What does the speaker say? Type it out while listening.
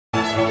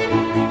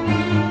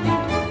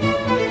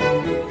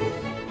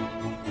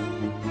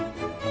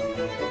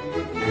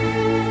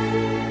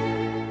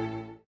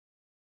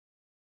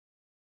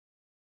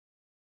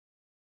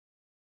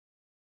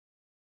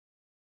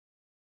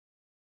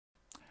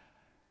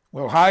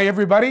Well, hi,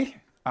 everybody.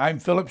 I'm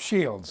Philip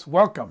Shields.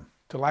 Welcome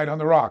to Light on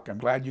the Rock. I'm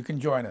glad you can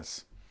join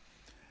us.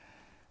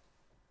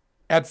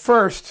 At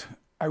first,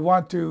 I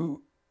want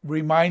to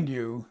remind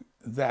you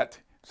that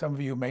some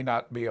of you may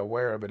not be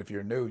aware of it if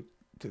you're new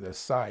to this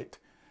site,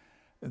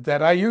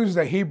 that I use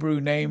the Hebrew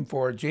name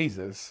for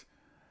Jesus.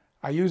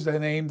 I use the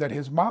name that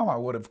his mama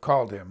would have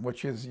called him,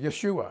 which is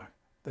Yeshua,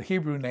 the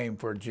Hebrew name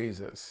for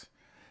Jesus.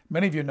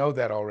 Many of you know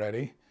that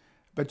already,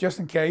 but just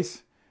in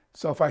case,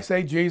 so if I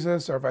say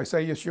Jesus or if I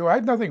say Yeshua, I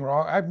have nothing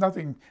wrong. I have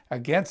nothing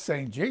against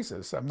saying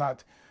Jesus. I'm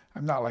not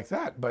like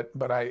that.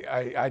 But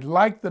I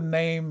like the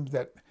name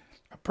that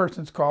a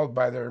person's called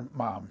by their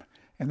mom.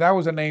 And that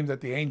was a name that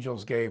the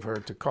angels gave her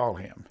to call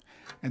him.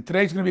 And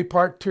today's going to be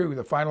part 2,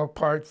 the final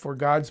part for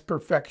God's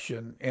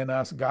perfection in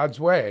us, God's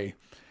way.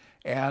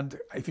 And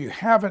if you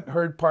haven't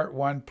heard part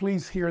 1,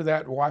 please hear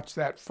that, watch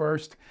that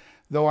first.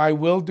 Though I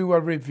will do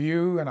a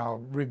review, and I'll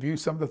review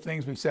some of the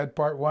things we said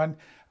part 1,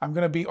 I'm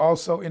going to be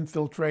also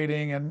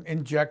infiltrating and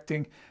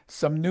injecting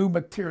some new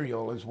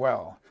material as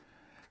well.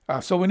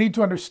 So we need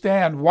to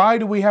understand, why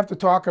do we have to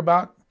talk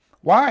about,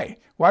 why?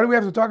 Why do we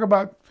have to talk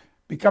about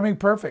becoming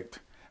perfect?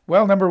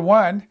 Well, number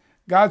 1,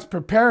 God's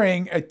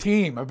preparing a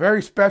team, a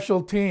very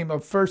special team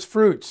of first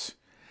fruits.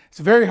 It's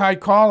a very high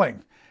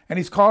calling. And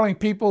he's calling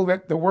people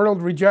that the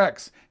world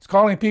rejects. He's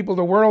calling people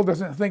the world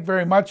doesn't think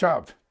very much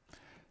of,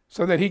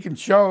 so that he can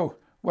show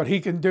what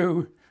he can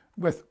do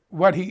with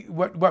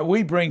what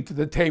we bring to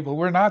the table.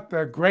 We're not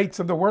the greats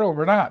of the world,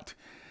 we're not.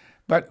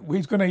 But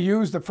he's going to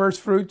use the first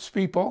fruits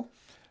people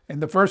in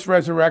the first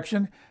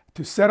resurrection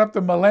to set up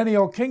the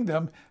millennial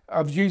kingdom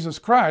of Jesus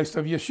Christ,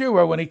 of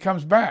Yeshua, when he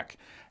comes back.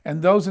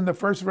 And those in the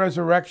first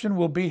resurrection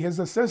will be his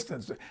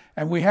assistants.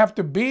 And we have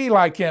to be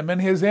like him in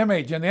his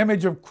image, in the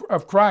image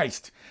of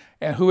Christ,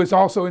 and who is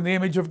also in the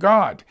image of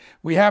God.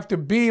 We have to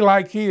be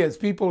like he is,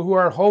 people who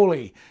are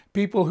holy,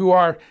 people who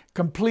are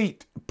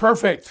complete,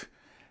 perfect.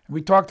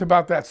 We talked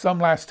about that some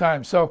last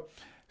time. So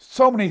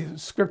many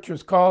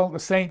scriptures call the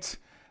saints,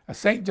 a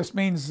saint just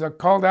means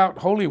called out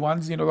holy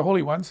ones, the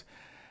holy ones,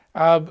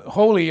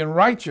 holy and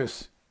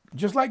righteous,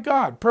 just like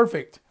God,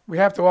 perfect. We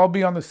have to all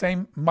be on the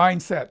same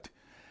mindset.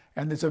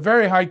 And it's a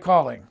very high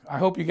calling. I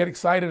hope you get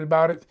excited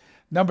about it.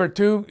 Number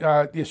 2,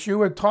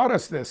 Yeshua taught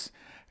us this.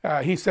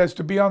 He says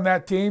to be on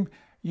that team,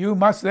 you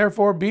must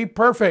therefore be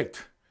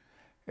perfect,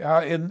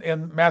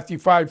 in Matthew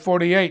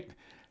 5:48.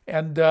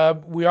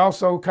 And we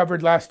also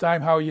covered last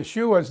time how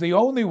Yeshua is the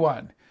only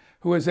one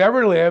who has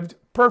ever lived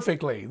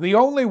perfectly, the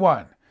only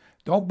one.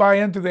 Don't buy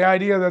into the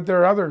idea that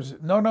there are others.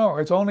 No,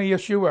 it's only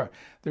Yeshua.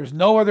 There's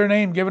no other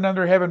name given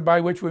under heaven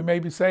by which we may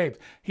be saved.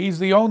 He's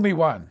the only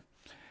one.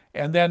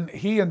 And then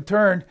he, in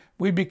turn,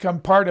 we become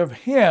part of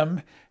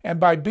him. And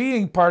by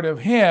being part of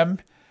him,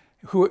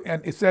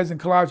 and it says in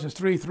Colossians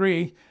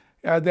 3:3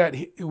 that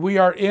we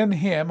are in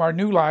him, our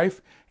new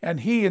life,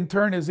 and he in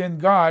turn is in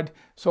God.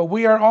 So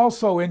we are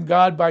also in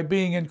God by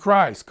being in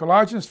Christ.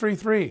 Colossians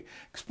 3:3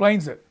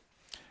 explains it,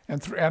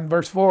 and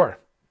verse 4.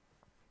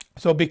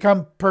 So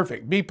become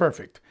perfect, be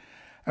perfect.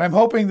 And I'm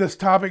hoping this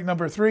topic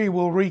number 3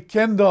 will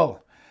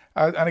rekindle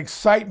an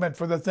excitement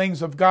for the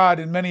things of God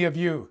in many of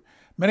you,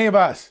 many of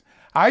us.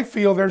 I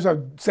feel there's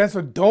a sense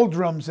of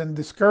doldrums and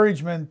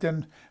discouragement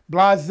and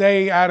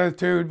blasé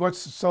attitude.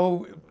 What's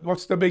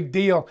the big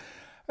deal?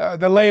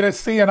 The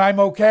latest see and I'm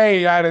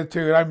okay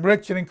attitude. I'm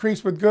rich and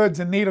increased with goods,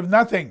 in need of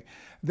nothing.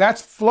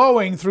 That's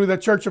flowing through the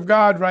church of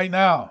God right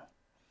now.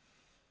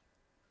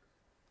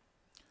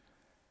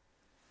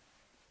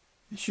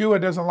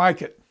 Yeshua doesn't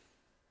like it.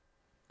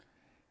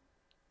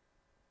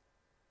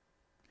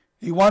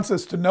 He wants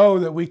us to know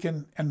that we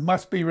can and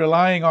must be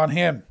relying on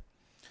him.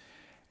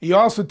 He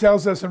also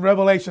tells us in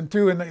Revelation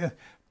 2, and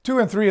 2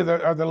 and 3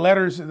 are the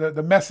letters,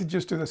 the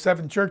messages to the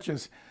 7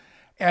 churches.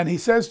 And he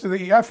says to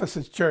the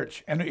Ephesus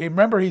church, and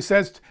remember he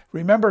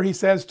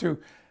says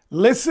to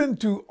listen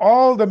to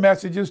all the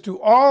messages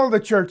to all the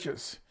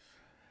churches.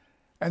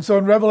 And so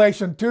in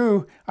Revelation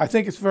 2, I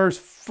think it's verse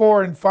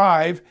 4 and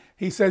 5,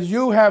 he says,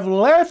 you have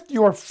left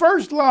your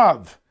first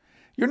love.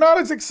 You're not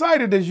as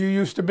excited as you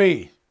used to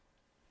be.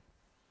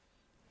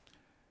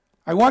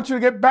 I want you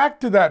to get back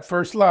to that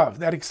first love,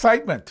 that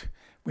excitement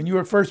when you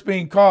were first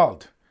being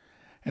called.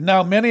 And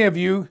now many of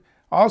you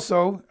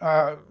also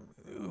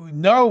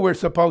know we're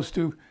supposed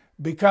to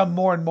become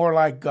more and more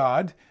like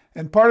God.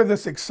 And part of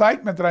this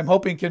excitement that I'm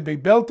hoping can be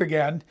built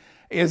again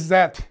is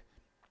that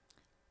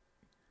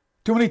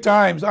too many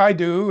times I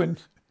do,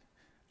 and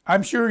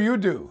I'm sure you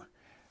do,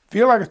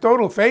 feel like a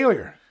total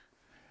failure.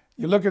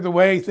 You look at the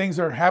way things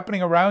are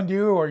happening around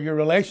you, or your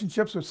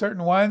relationships with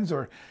certain ones,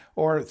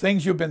 or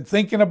things you've been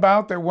thinking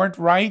about that weren't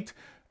right,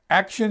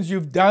 actions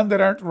you've done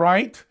that aren't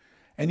right,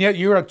 and yet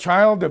you're a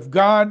child of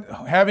God,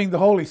 having the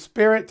Holy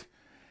Spirit,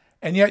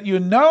 and yet you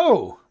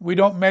know we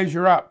don't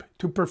measure up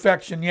to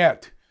perfection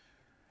yet.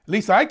 At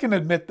least I can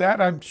admit that.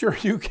 I'm sure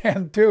you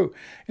can too.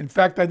 In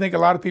fact, I think a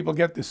lot of people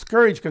get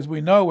discouraged because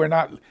we know we're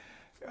not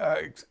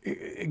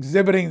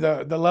exhibiting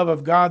the love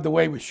of God the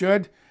way we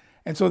should.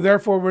 And so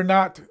therefore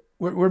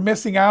we're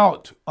missing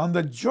out on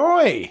the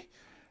joy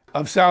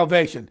of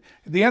salvation.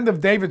 At the end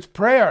of David's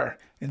prayer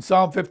in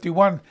Psalm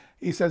 51,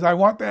 he says, I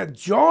want that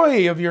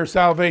joy of your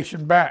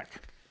salvation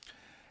back.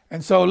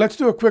 And so let's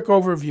do a quick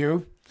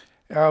overview.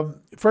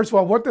 First of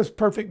all, what does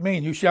perfect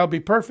mean? You shall be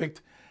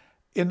perfect.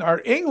 In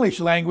our English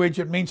language,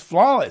 it means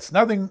flawless,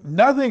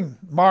 nothing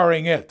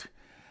marring it.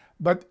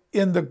 But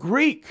in the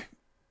Greek,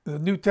 the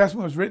New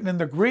Testament was written in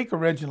the Greek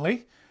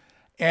originally,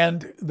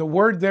 and the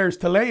word there is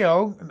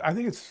teleo. I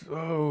think it's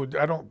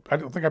I don't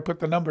think I put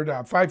the number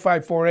down,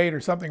 5548 or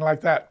something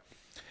like that,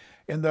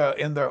 in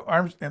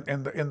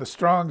the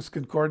Strong's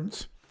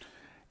Concordance.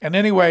 And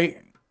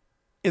anyway,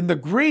 in the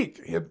Greek,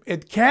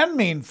 it can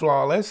mean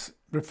flawless,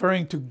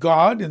 referring to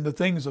God and the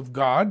things of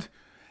God,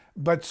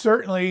 but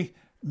certainly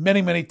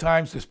many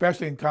times,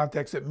 especially in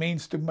context, it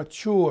means to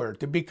mature,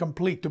 to be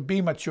complete, to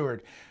be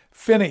matured,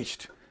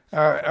 finished,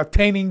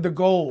 attaining the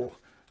goal.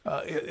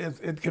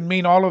 It can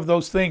mean all of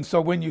those things.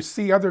 So when you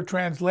see other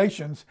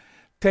translations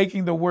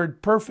taking the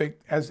word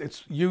perfect as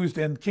it's used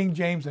in King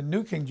James and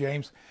New King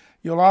James,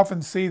 you'll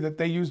often see that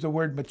they use the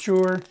word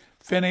mature,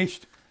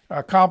 finished,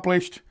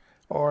 accomplished,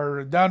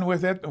 or done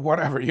with it,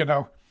 whatever, you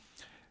know.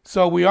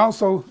 So we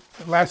also,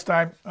 last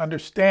time,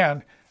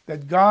 understand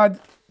that God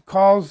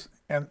calls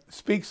and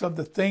speaks of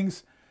the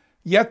things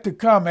yet to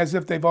come as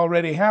if they've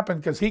already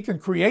happened, because he can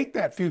create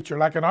that future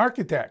like an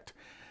architect.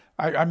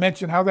 I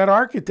mentioned how that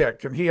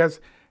architect, and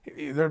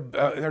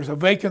there's a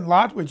vacant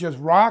lot with just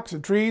rocks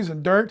and trees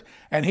and dirt,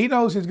 and he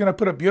knows he's going to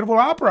put a beautiful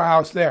opera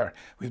house there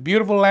with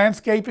beautiful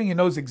landscaping. He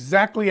knows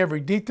exactly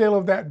every detail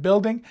of that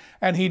building,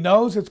 and he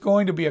knows it's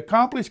going to be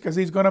accomplished because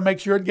he's going to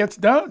make sure it gets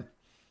done.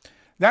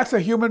 That's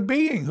a human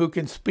being who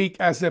can speak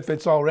as if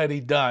it's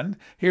already done.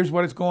 Here's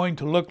what it's going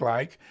to look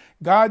like.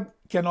 God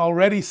can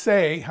already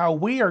say how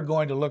we are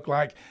going to look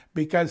like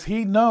because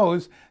he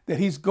knows that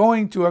he's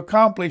going to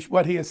accomplish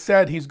what he has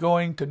said he's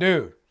going to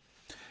do.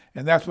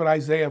 And that's what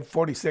Isaiah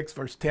 46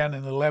 verse 10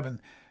 and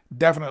 11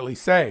 definitely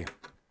say.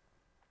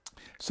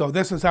 So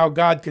this is how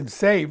God can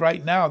say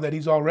right now that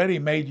he's already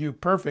made you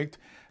perfect,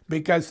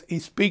 because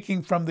he's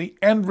speaking from the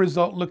end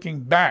result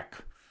looking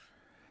back.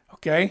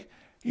 Okay?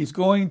 He's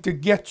going to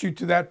get you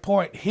to that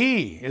point.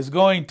 He is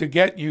going to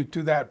get you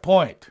to that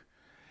point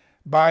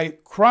by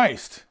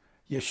Christ,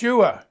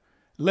 Yeshua,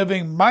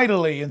 living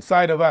mightily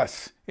inside of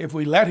us. If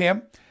we let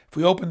him, if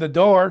we open the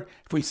door,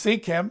 if we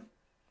seek him,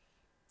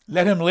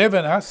 let him live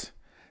in us.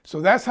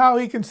 So that's how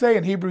he can say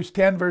in Hebrews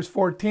 10 verse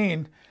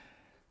 14,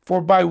 for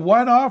by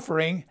one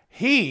offering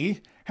he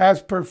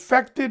has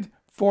perfected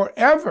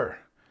forever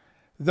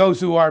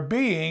those who are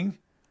being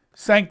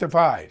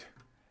sanctified.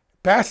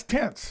 Past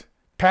tense,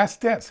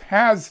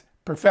 has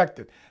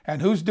perfected.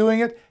 And who's doing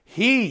it?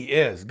 He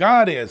is,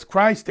 God is,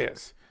 Christ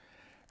is.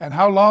 And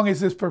how long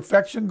is this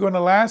perfection going to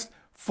last?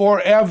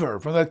 Forever,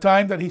 from the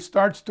time that he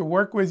starts to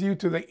work with you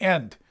to the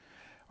end.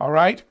 All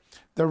right?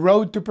 The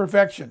road to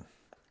perfection.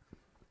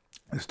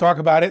 Let's talk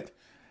about it.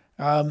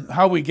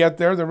 How we get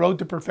there. The road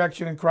to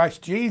perfection in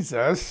Christ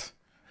Jesus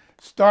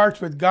starts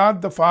with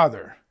God the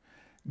Father.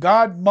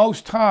 God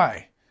Most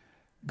High.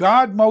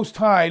 God Most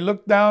High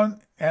looked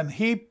down and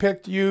he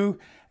picked you.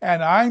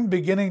 And I'm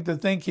beginning to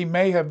think he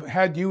may have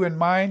had you in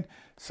mind.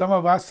 Some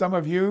of us, some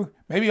of you,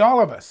 maybe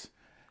all of us,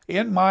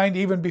 in mind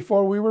even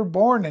before we were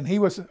born. And he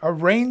was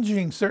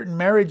arranging certain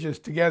marriages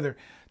together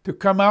to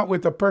come out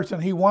with the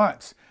person he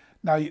wants.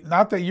 Now,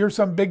 not that you're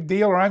some big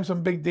deal or I'm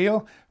some big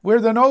deal. We're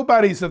the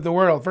nobodies of the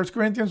world. 1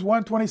 Corinthians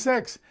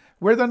 1:26.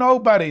 We're the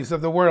nobodies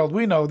of the world.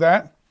 We know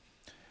that.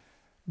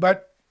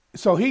 But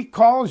so he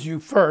calls you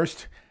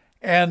first.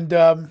 And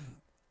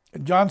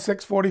John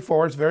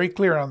 6:44 is very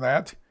clear on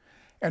that.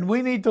 And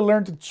we need to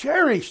learn to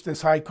cherish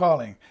this high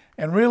calling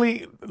and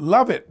really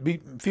love it.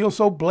 Feel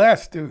so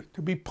blessed to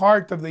be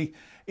part of the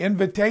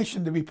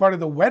invitation, to be part of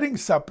the wedding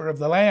supper of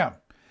the Lamb.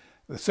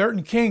 The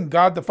certain king,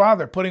 God the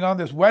Father, putting on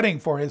this wedding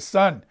for his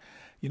son.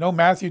 You know,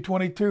 Matthew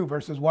 22,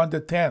 verses 1 to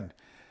 10.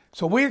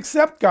 So we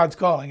accept God's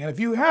calling. And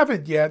if you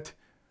haven't yet,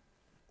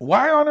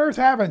 why on earth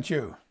haven't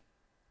you?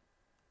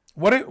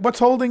 What's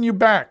holding you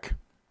back?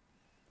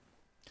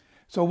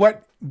 So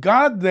what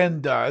God then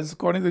does,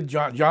 according to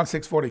John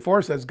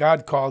 6:44 says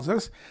God calls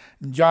us.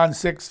 In John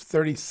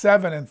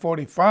 6:37 and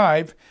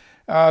 45,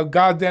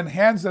 God then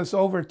hands us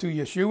over to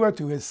Yeshua,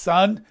 to his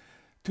son,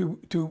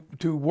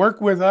 to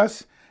work with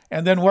us.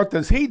 And then what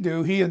does he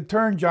do? He in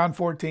turn, John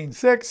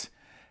 14:6,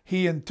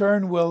 he in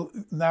turn will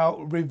now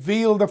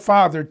reveal the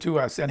Father to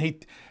us. And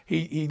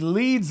he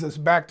leads us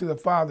back to the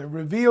Father,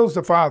 reveals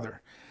the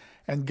Father.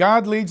 And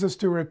God leads us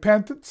to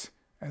repentance.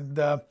 And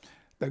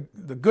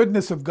the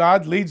goodness of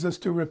God leads us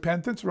to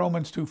repentance,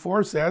 Romans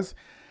 2:4 says.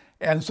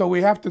 And so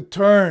we have to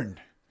turn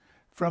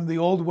from the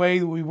old way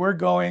that we were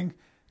going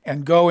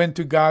and go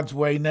into God's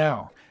way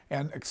now.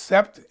 And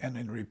accept, and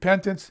in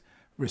repentance,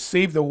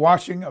 receive the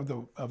washing of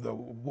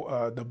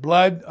the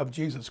blood of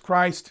Jesus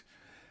Christ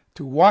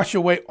to wash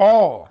away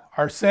all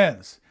our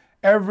sins,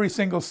 every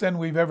single sin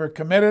we've ever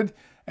committed.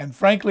 And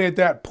frankly, at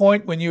that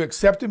point, when you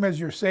accept him as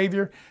your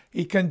Savior,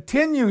 he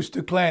continues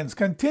to cleanse,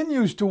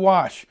 continues to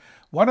wash.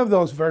 One of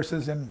those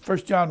verses in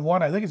 1 John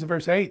 1, I think it's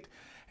verse 8,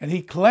 and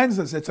he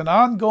cleanses. It's an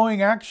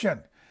ongoing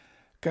action.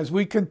 because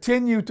we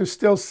continue to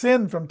still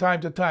sin from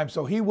time to time.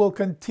 So he will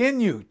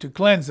continue to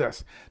cleanse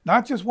us,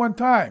 not just one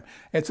time.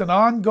 It's an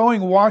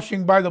ongoing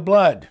washing by the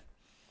blood.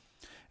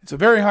 It's a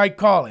very high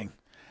calling.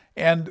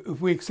 And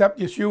if we accept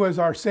Yeshua as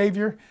our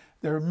Savior,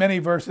 there are many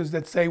verses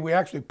that say we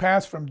actually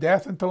pass from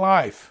death into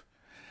life.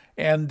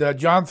 And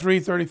John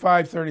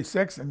 3:35,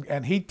 36,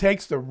 and he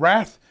takes the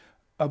wrath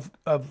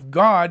of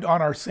God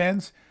on our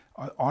sins,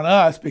 on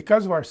us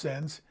because of our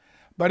sins.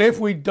 But if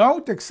we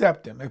don't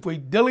accept him, if we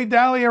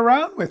dilly-dally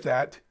around with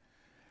that,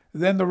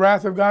 then the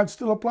wrath of God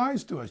still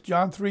applies to us.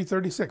 John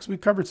 3:36. We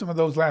covered some of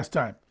those last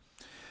time.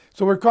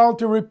 So we're called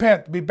to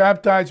repent, be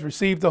baptized,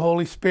 receive the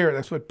Holy Spirit.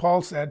 That's what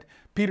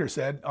Peter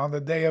said on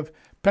the day of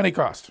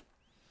Pentecost.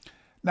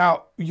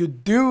 Now, you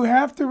do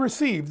have to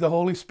receive the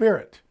Holy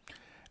Spirit.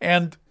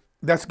 And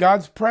that's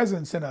God's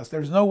presence in us.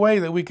 There's no way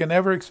that we can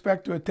ever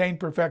expect to attain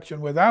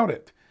perfection without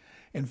it.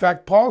 In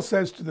fact, Paul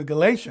says to the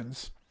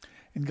Galatians,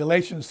 in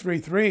Galatians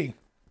 3:3,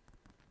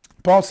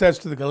 Paul says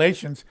to the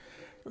Galatians,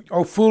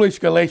 "O foolish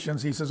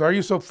Galatians," he says, "are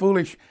you so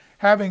foolish?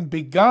 Having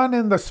begun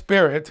in the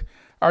Spirit,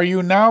 are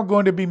you now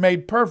going to be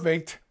made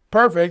perfect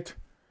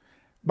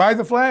by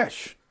the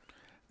flesh?"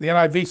 The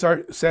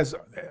NIV says,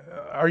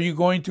 "Are you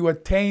going to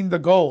attain the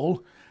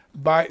goal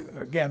by,"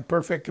 again,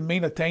 perfect can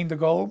mean attain the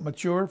goal,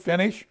 mature,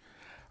 finish.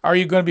 Are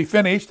you going to be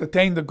finished,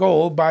 attain the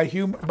goal by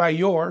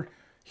your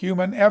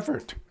human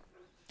effort?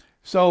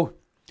 So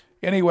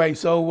anyway,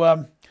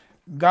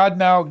 God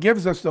now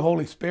gives us the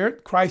Holy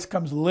Spirit. Christ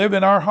comes live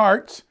in our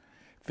hearts.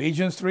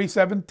 Ephesians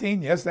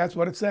 3:17, yes, that's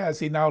what it says.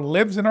 He now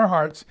lives in our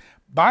hearts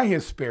by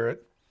his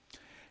Spirit,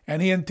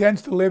 and he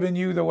intends to live in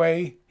you the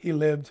way he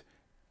lived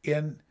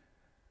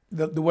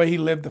the way he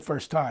lived the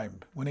first time,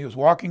 when he was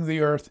walking the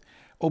earth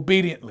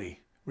obediently,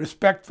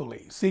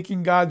 respectfully,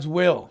 seeking God's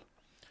will.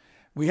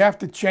 We have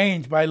to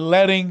change by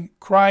letting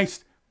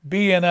Christ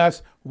be in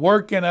us,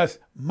 work in us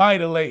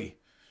mightily.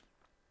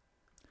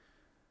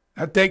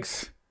 That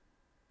takes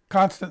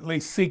constantly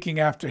seeking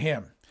after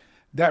him.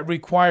 That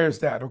requires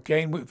that,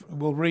 okay? And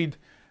we'll read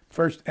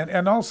first.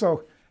 And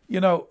also, you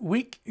know,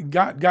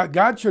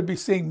 God should be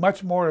seeing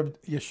much more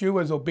of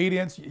Yeshua's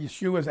obedience,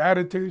 Yeshua's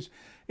attitudes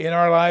in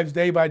our lives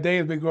day by day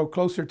as we grow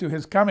closer to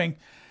his coming.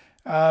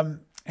 God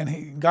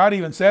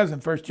even says in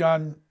 1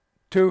 John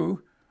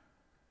 2,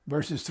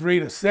 verses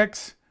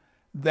 3-6,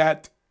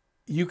 that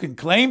you can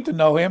claim to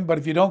know him, but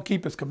if you don't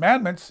keep his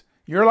commandments,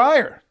 you're a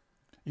liar.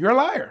 You're a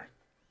liar.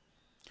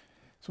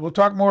 So we'll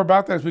talk more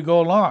about that as we go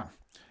along.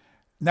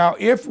 Now,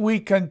 if we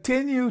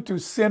continue to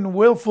sin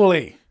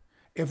willfully,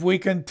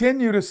 according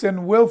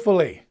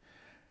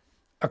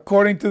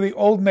to the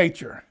old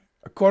nature,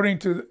 according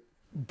to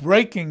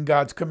breaking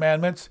God's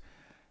commandments,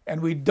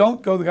 and we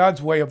don't go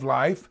God's way of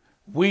life,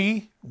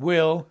 we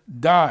will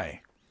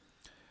die.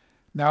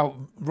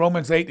 Now,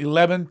 Romans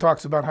 8:11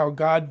 talks about how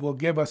God will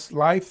give us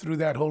life through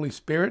that Holy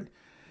Spirit.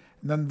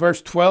 And then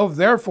verse 12,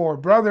 "Therefore,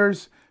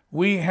 brothers,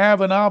 we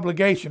have an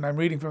obligation." I'm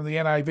reading from the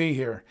NIV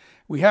here.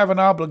 "We have an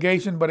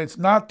obligation, but it's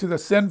not to the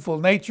sinful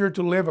nature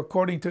to live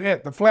according to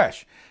it," the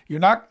flesh.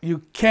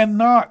 You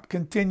cannot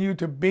continue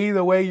to be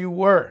the way you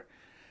were.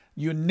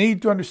 You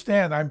need to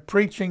understand, I'm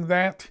preaching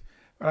that,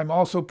 but I'm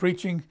also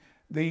preaching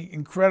the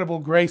incredible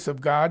grace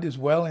of God as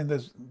well in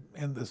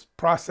this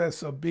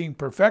process of being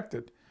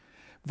perfected.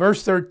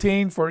 Verse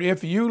 13, "For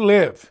if you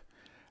live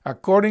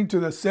according to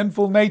the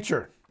sinful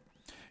nature,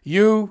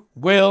 you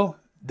will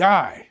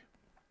die."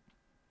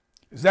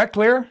 Is that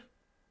clear?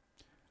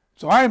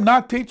 So I am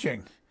not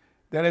teaching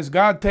that as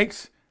God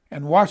takes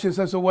and washes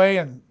us away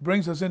and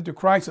brings us into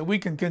Christ, that we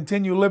can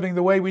continue living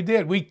the way we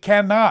did. We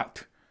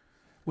cannot.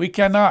 We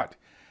cannot.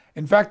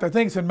 In fact, I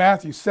think it's in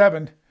Matthew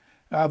 7,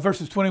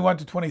 verses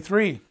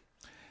 21-23,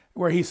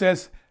 where he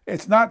says,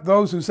 it's not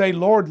those who say,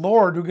 "Lord,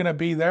 Lord," who are going to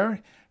be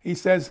there. He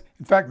says,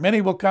 in fact,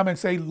 many will come and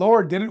say,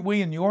 "Lord, didn't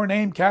we in your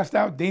name cast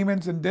out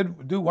demons and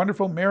do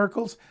wonderful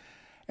miracles?"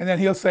 And then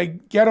he'll say,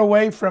 "Get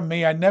away from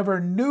me. I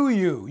never knew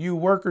you, you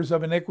workers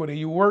of iniquity,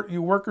 you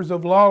workers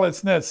of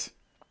lawlessness.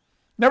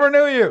 Never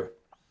knew you."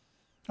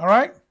 All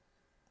right?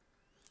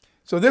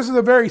 So this is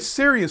a very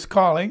serious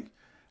calling,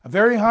 a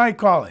very high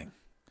calling.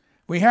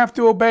 We have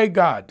to obey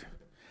God.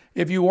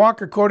 If you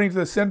walk according to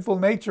the sinful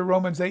nature,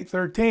 Romans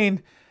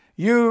 8:13,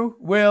 you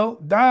will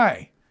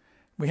die.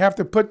 We have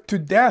to put to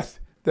death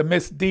the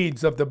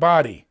misdeeds of the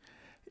body.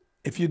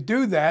 If you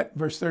do that,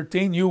 verse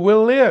 13, you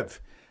will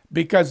live,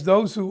 because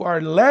those who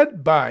are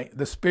led by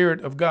the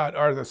Spirit of God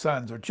are the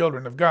sons or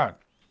children of God.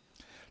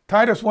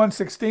 Titus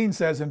 1:16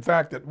 says, in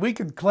fact, that we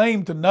can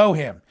claim to know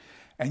him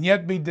and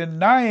yet be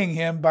denying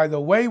him by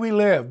the way we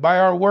live, by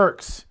our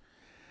works.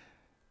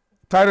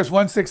 Titus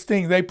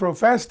 1:16, "They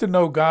profess to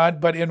know God,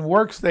 but in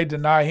works they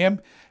deny him,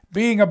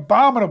 being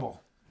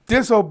abominable,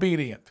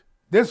 disobedient,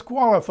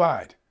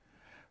 disqualified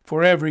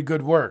for every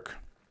good work."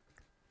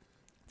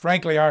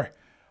 Frankly, our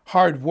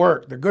hard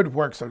work, the good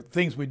works are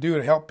things we do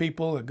to help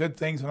people, the good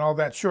things and all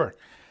that, sure.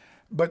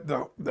 But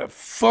the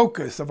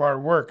focus of our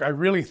work, I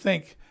really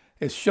think,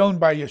 is shown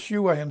by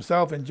Yeshua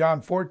himself in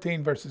John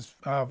 14, verses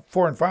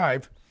 4 and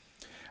 5.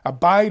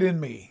 "Abide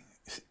in me,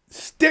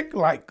 stick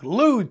like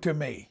glued to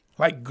me,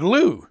 like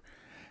glue.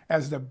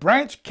 As the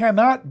branch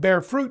cannot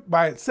bear fruit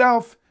by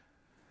itself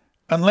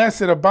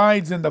unless it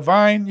abides in the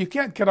vine. You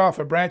can't cut off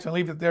a branch and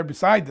leave it there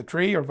beside the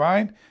tree or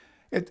vine.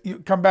 You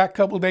come back a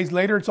couple of days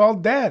later, it's all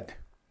dead.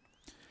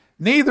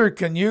 Neither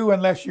can you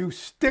unless you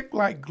stick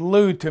like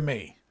glue to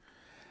me.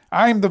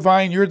 I am the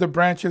vine, you're the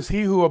branches.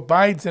 He who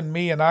abides in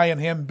me and I in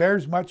him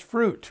bears much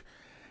fruit.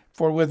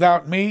 For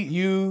without me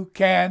you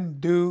can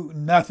do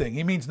nothing.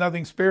 He means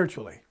nothing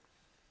spiritually.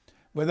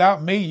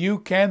 Without me you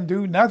can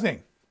do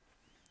nothing.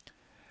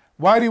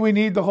 Why do we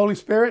need the Holy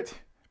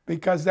Spirit?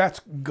 Because that's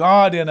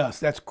God in us.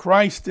 That's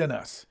Christ in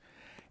us.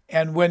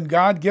 And when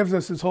God gives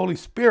us his Holy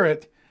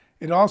Spirit,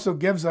 it also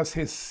gives us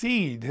his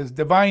seed, his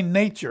divine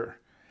nature.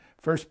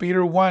 1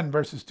 Peter 1,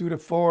 verses 2 to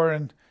 4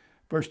 and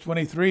verse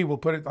 23, we'll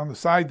put it on the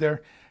side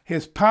there.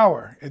 His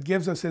power. It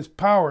gives us his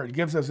power. It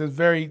gives us his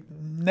very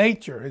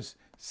nature, his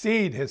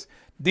seed, his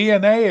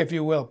DNA, if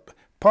you will.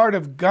 Part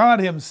of God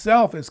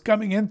himself is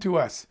coming into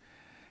us.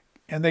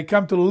 And they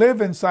come to live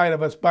inside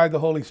of us by the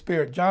Holy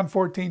Spirit. John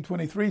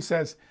 14:23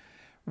 says,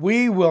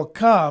 we will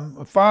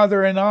come,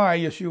 Father and I,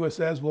 Yeshua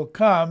says, will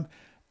come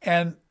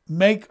and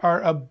make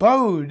our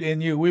abode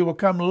in you. We will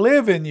come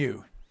live in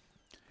you.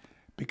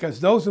 Because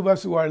those of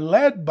us who are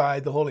led by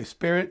the Holy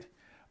Spirit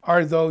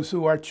are those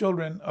who are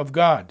children of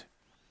God.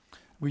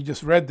 We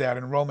just read that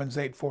in Romans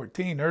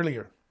 8:14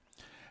 earlier.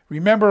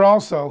 Remember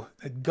also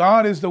that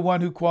God is the one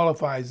who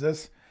qualifies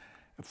us.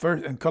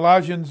 First, in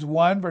Colossians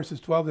 1, verses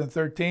 12 and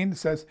 13, it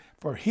says,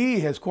 for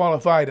he has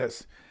qualified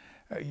us.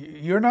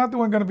 You're not the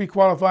one going to be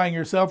qualifying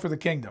yourself for the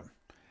kingdom.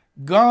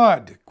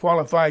 God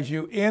qualifies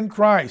you in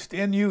Christ,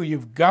 in you.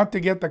 You've got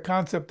to get the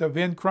concept of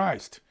in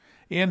Christ,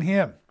 in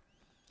him.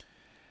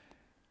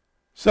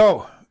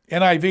 So,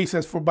 NIV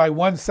says, for by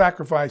one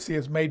sacrifice he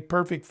has made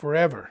perfect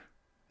forever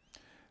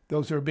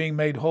those who are being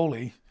made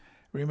holy.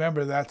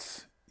 Remember,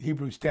 that's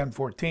Hebrews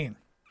 10:14.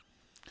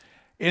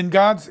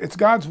 It's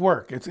God's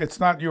work. It's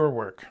not your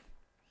work.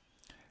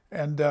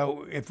 And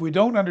if we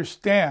don't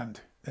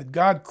understand that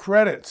God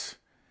credits,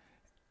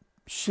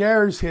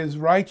 shares his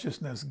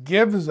righteousness,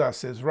 gives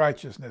us his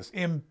righteousness,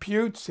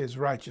 imputes his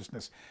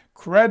righteousness,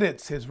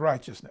 credits his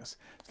righteousness.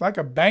 It's like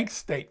a bank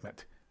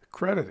statement,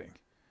 crediting.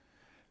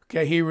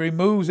 Okay, he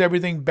removes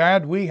everything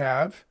bad we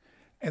have,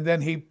 and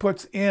then he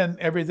puts in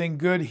everything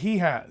good he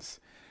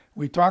has.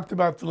 We talked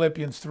about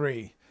Philippians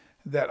 3.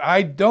 That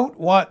I don't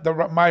want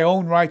my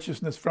own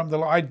righteousness from the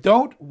law. I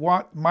don't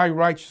want my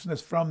righteousness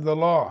from the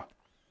law.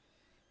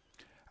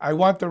 I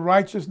want the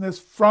righteousness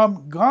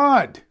from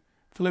God.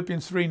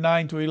 Philippians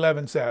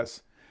 3:9-11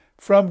 says,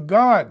 from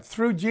God,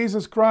 through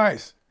Jesus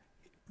Christ,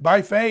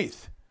 by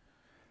faith.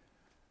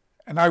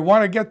 And I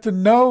want to get to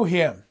know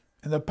him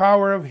and the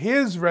power of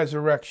his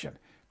resurrection,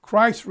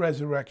 Christ's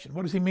resurrection.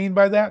 What does he mean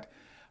by that?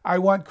 I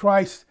want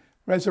Christ's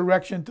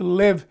resurrection to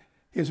live,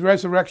 his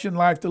resurrection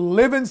life to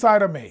live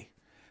inside of me.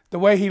 The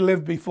way he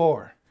lived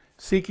before,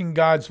 seeking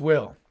God's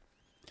will.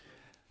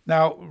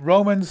 Now,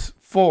 Romans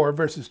 4,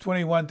 verses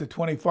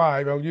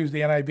 21-25, I'll use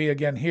the NIV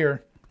again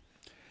here.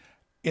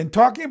 In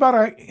talking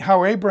about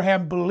how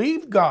Abraham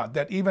believed God,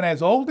 that even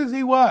as old as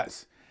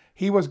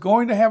he was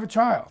going to have a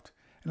child.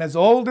 And as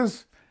old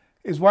as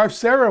his wife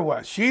Sarah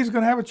was, she's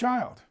going to have a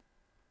child.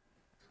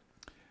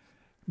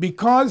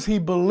 Because he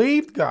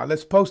believed God,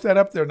 let's post that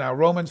up there now,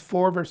 Romans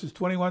 4, verses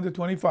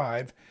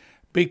 21-25.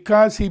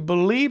 Because he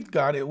believed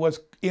God, it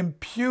was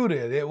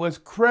imputed, it was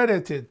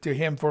credited to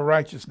him for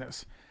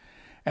righteousness.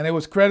 And it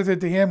was credited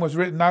to him, was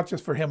written not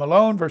just for him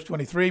alone, verse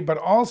 23, but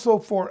also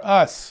for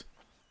us.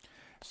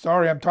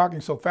 Sorry, I'm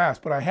talking so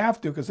fast, but I have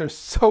to because there's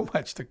so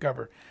much to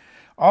cover.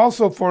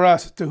 Also for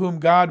us, to whom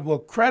God will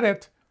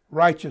credit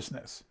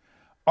righteousness.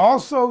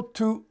 Also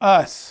to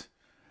us,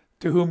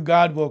 to whom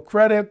God will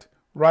credit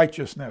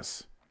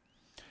righteousness.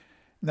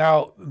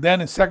 Now,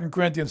 then in 2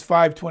 Corinthians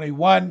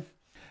 5:21,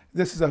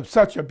 this is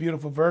such a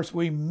beautiful verse.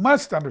 We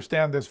must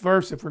understand this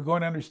verse if we're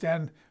going to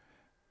understand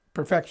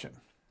perfection.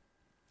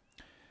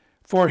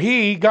 For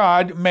he,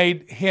 God,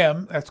 made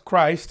him, that's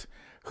Christ,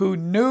 who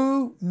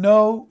knew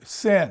no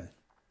sin.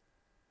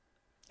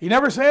 He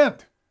never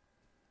sinned.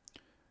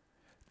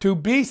 To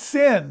be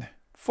sin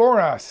for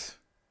us.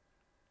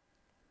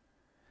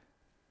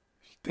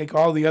 Take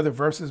all the other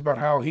verses about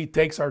how he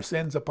takes our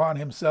sins upon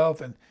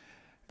himself, and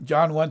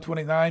John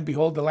 1:29,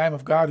 behold the Lamb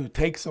of God who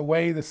takes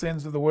away the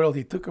sins of the world.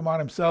 He took them on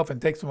himself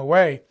and takes them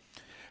away.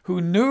 Who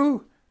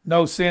knew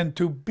no sin,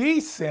 to be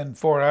sin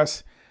for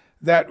us,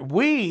 that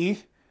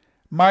we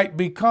might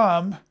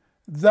become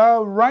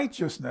the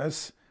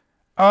righteousness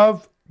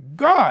of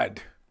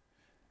God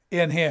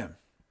in him.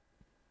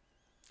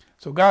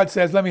 So God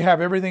says, let me have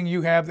everything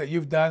you have that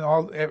you've done,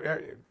 all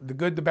the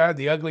good, the bad,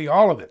 the ugly,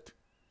 all of it.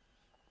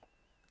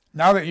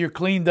 Now that you're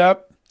cleaned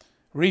up,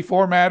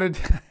 reformatted,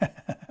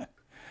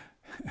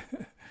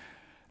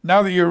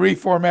 now that you're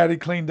reformatted,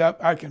 cleaned up,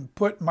 I can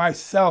put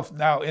myself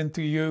now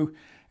into you.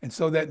 And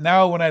so that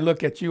now when I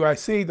look at you, I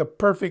see the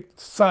perfect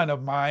Son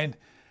of mine,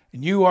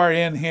 and you are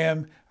in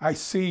him. I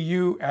see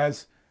you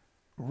as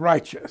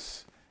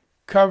righteous,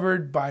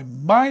 covered by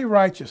my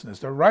righteousness,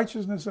 the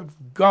righteousness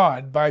of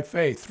God by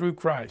faith through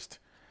Christ.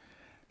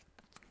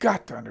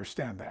 got to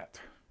understand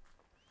that.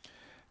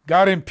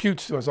 God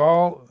imputes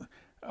all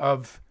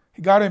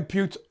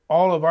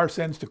of our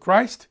sins to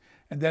Christ,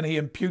 and then he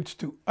imputes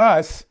to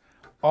us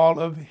all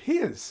of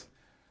his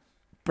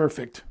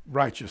perfect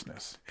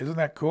righteousness. Isn't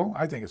that cool?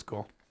 I think it's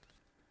cool.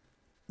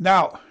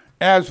 Now,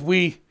 as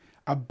we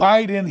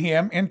abide in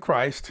him, in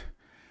Christ,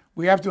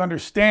 we have to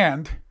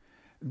understand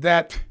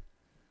that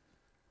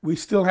we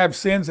still have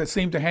sins that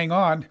seem to hang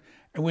on,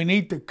 and we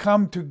need to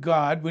come to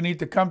God, we need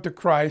to come to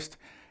Christ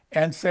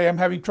and say, I'm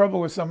having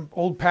trouble with some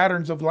old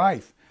patterns of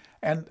life.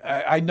 And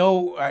I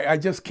know I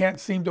just can't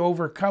seem to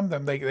overcome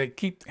them. They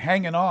keep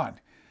hanging on.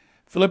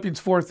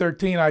 Philippians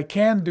 4:13, I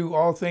can do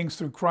all things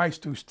through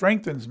Christ who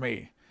strengthens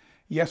me.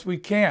 Yes, we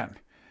can.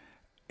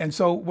 And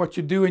so what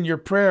you do in your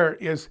prayer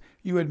is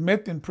you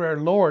admit in prayer,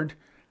 Lord,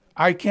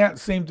 I can't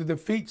seem to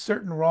defeat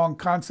certain wrong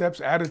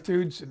concepts,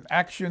 attitudes, and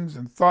actions,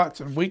 and thoughts,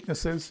 and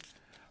weaknesses.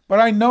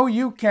 But I know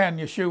you can,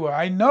 Yeshua.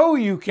 I know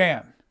you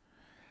can.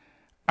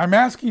 I'm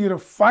asking you to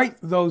fight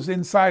those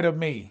inside of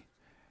me.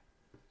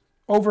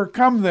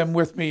 Overcome them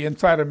with me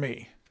inside of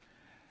me.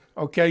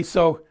 Okay,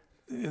 so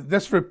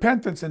this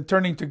repentance and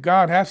turning to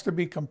God has to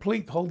be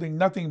complete, holding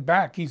nothing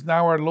back. He's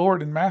now our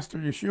Lord and Master.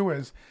 Yeshua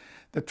is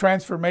the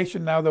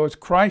transformation now, though, is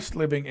Christ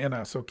living in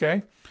us,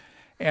 okay?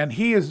 And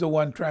he is the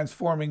one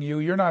transforming you.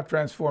 You're not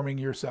transforming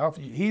yourself.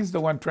 He's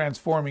the one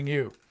transforming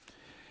you.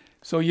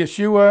 So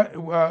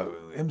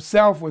Yeshua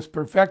himself was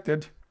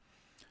perfected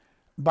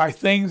by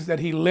things that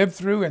he lived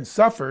through and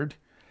suffered.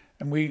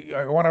 And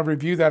I want to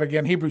review that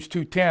again. Hebrews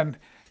 2:10.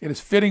 It is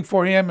fitting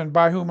for him, and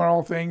by whom are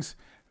all things,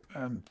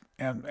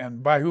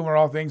 and by whom are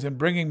all things, and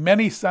bringing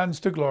many sons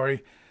to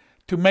glory,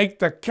 to make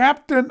the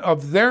captain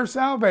of their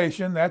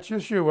salvation, that's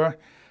Yeshua,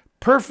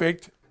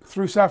 perfect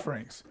through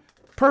sufferings.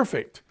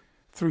 Perfect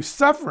through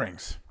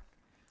sufferings.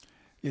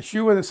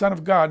 Yeshua, the Son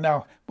of God.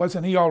 Now,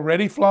 wasn't he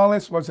already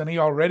flawless? Wasn't he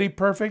already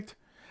perfect?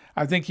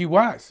 I think he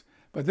was.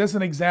 But this is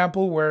an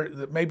example where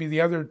maybe the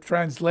other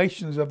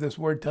translations of this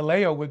word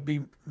teleo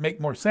would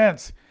make more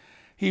sense.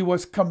 He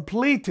was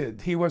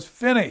completed. He was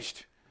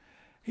finished.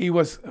 He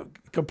was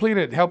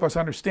completed. Help us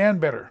understand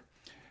better.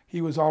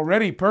 He was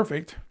already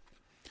perfect,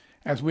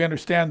 as we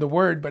understand the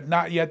word, but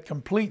not yet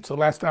complete. So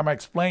last time I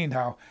explained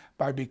how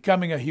by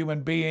becoming a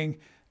human being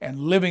and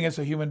living as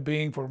a human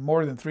being for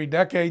more than 3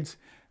 decades,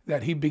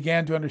 that he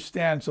began to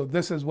understand. So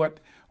this is what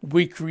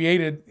we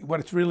created, what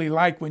it's really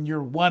like when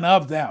you're one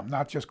of them,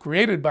 not just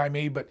created by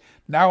me, but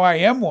now I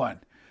am one,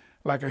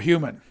 like a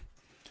human.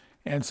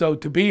 And so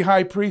to be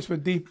high priest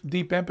with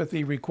deep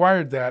empathy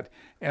required that,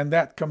 and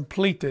that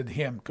completed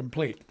him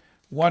complete.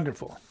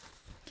 Wonderful.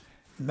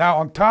 Now,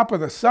 on top of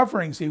the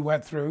sufferings he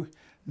went through,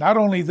 not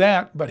only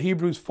that, but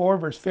Hebrews 4,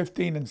 verse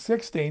 15 and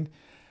 16,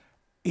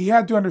 he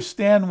had to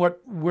understand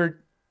what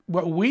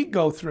we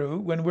go through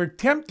when we're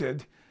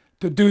tempted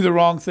to do the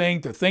wrong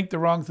thing, to think the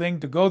wrong thing,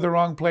 to go the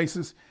wrong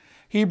places.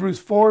 Hebrews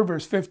 4,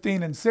 verse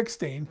 15 and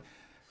 16,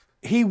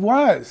 he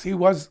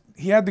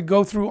had to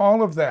go through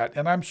all of that.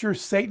 And I'm sure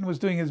Satan was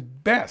doing his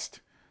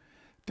best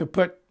to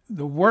put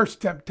the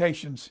worst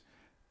temptations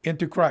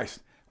into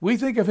Christ. We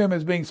think of him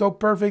as being so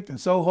perfect and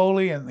so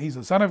holy, and he's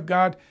the Son of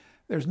God.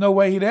 There's no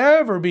way he'd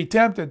ever be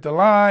tempted to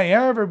lie,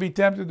 ever be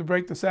tempted to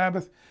break the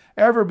Sabbath,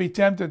 ever be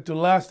tempted to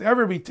lust,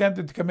 ever be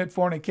tempted to commit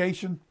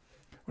fornication,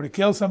 or to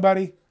kill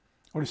somebody,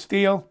 or to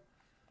steal.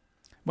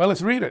 Well,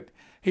 let's read it.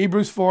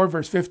 Hebrews 4,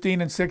 verse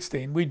 15 and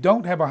 16. We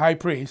don't have a high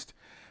priest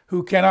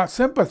who cannot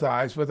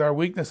sympathize with our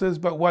weaknesses,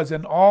 but was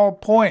in all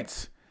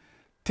points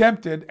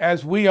tempted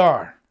as we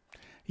are,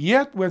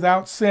 yet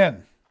without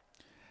sin.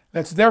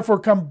 Let's therefore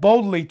come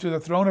boldly to the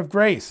throne of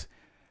grace,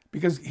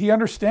 because he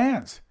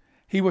understands.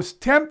 He was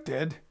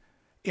tempted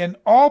in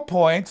all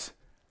points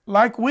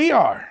like we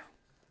are.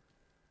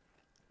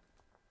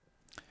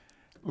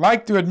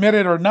 Like to admit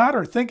it or not,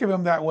 or think of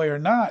him that way or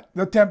not,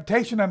 the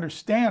temptation,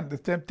 understand, the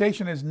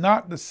temptation is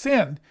not the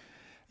sin.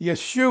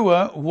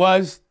 Yeshua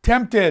was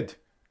tempted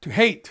to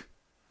hate.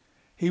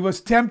 He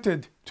was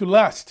tempted to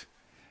lust.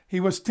 He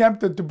was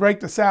tempted to break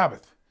the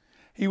Sabbath.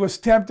 He was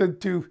tempted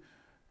to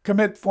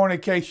commit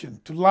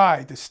fornication, to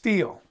lie, to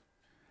steal.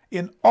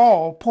 In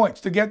all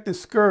points, to get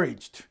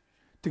discouraged,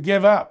 to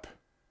give up.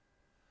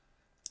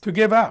 To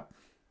give up.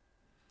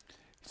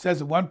 He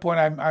says at one point,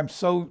 I'm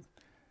so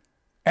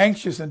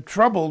anxious and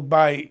troubled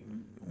by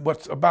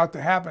what's about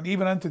to happen,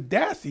 even unto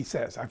death, he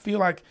says. I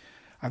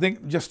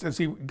think just as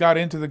he got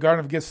into the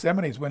Garden of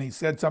Gethsemane is when he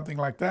said something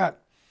like that.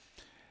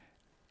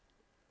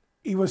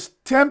 He was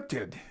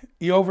tempted.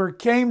 He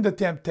overcame the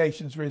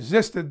temptations,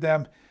 resisted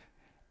them,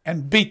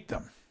 and beat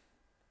them.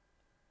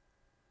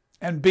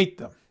 And beat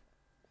them.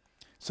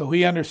 So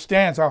he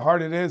understands how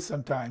hard it is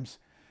sometimes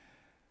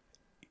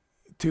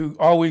to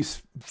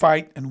always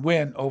fight and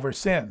win over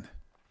sin.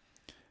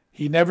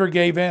 He never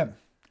gave in.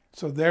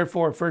 So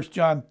therefore, 1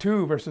 John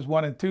 2, verses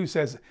 1 and 2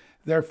 says,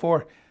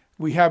 therefore,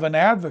 we have an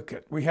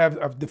advocate. We have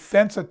a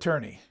defense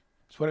attorney.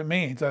 That's what it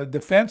means, a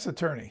defense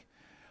attorney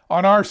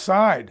on our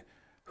side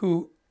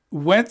who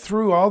went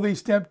through all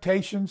these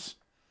temptations,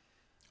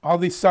 all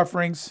these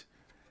sufferings,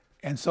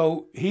 and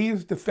so he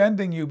is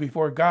defending you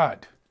before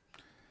God.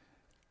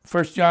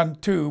 1 John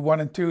 2, 1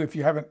 and 2, if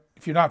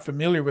you're not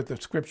familiar with the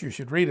scripture, you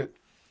should read it.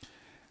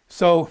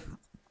 So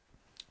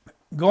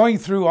going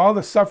through all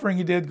the suffering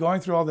he did,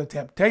 going through all the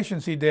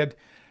temptations he did,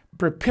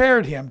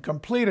 prepared him,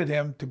 completed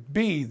him to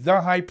be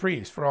the high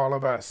priest for all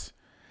of us.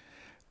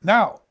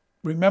 Now,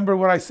 remember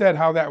what I said,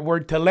 how that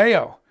word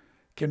teleo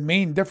can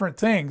mean different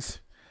things.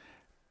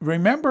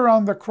 Remember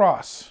on the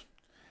cross,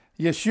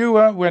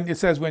 Yeshua, when it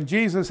says, when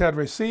Jesus had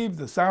received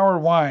the sour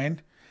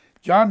wine,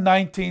 John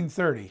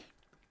 19:30,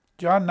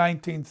 John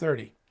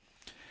 19:30,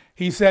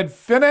 he said,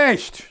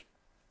 finished.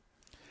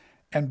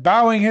 And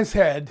bowing his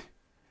head,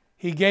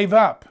 he gave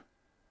up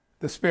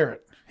the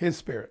spirit, his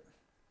spirit.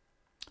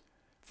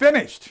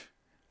 Finished.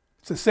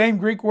 It's the same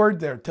Greek word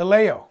there,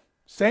 teleo,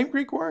 same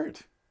Greek word.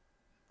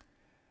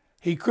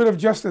 He could have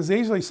just as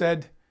easily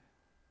said,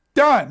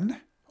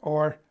 done,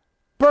 or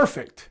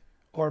perfect,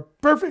 or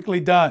perfectly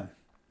done.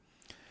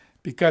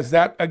 Because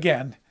that,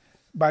 again,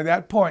 by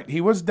that point, he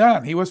was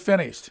done, he was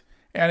finished,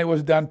 and it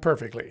was done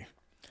perfectly.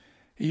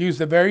 He used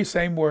the very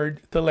same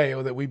word,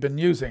 teleo, that we've been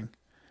using.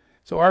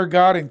 So our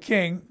God and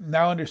King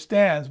now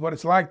understands what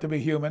it's like to be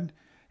human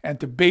and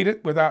to beat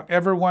it without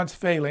ever once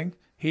failing.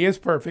 He is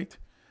perfect.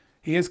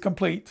 He is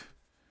complete.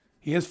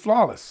 He is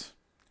flawless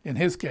in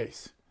his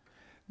case.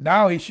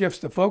 Now he shifts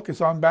the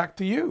focus on back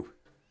to you.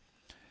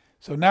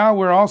 So now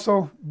we're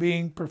also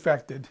being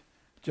perfected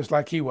just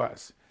like he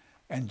was.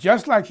 And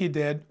just like he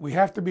did, we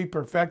have to be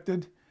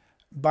perfected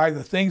by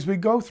the things we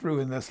go through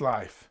in this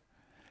life.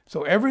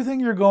 So everything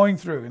you're going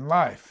through in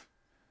life,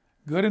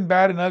 good and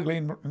bad and ugly,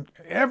 and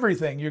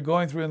everything you're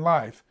going through in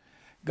life,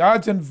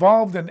 God's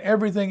involved in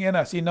everything in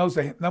us. He knows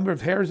the number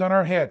of hairs on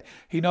our head.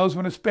 He knows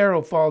when a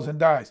sparrow falls and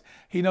dies.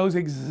 He knows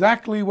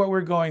exactly what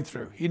we're going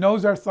through. He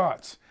knows our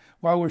thoughts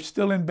while we're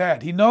still in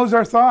bed. He knows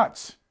our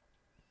thoughts.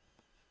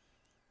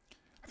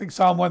 I think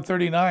Psalm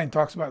 139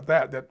 talks about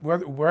that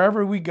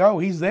wherever we go,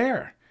 he's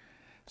there.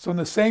 So in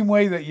the same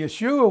way that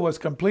Yeshua was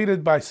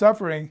completed by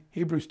suffering,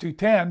 Hebrews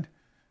 2:10,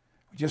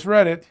 we just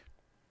read it,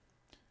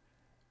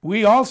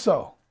 we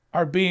also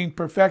are being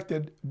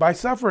perfected by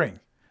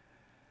suffering.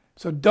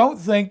 So don't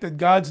think that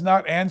God's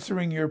not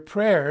answering your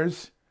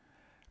prayers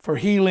for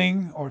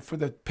healing or for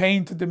the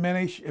pain to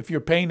diminish. If your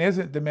pain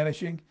isn't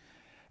diminishing,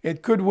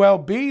 it could well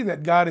be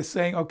that God is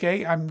saying,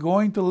 okay, I'm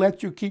going to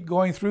let you keep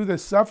going through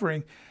this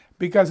suffering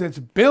because it's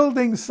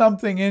building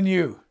something in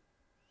you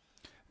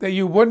that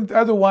you wouldn't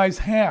otherwise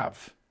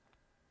have.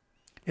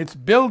 It's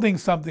building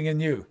something in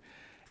you.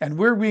 And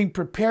we're being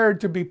prepared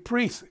to be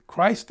priests.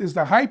 Christ is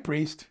the high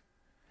priest.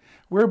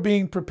 We're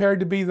being prepared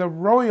to be the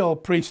royal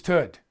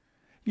priesthood.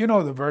 You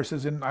know the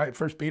verses in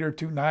 1 Peter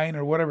 2:9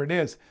 or whatever it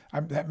is.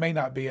 That may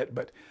not be it,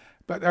 but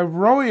a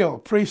royal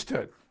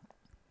priesthood.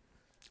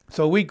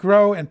 So we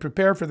grow and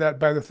prepare for that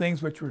by the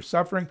things which we're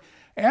suffering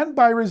and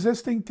by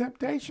resisting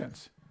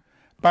temptations.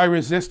 By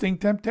resisting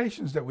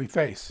temptations that we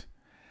face.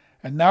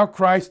 And now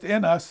Christ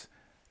in us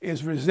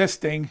is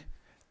resisting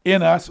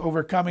in us,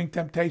 overcoming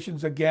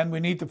temptations again. We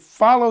need to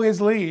follow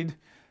his lead.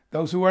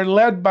 Those who are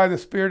led by the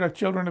Spirit of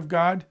children of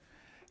God.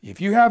 If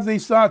you have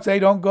these thoughts, hey,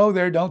 don't go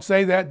there, don't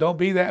say that, don't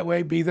be that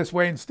way, be this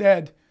way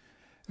instead.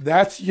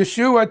 That's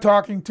Yeshua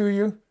talking to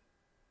you.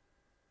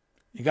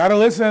 You got to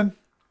listen.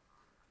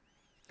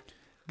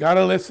 Got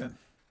to listen.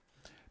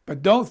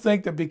 But don't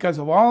think that because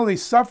of all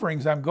these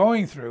sufferings I'm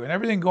going through and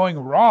everything going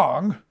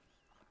wrong,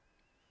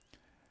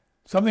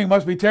 something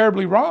must be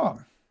terribly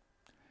wrong.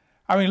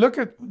 I mean, look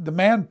at the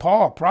man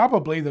Paul,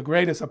 probably the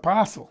greatest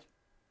apostle.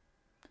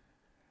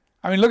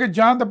 I mean, look at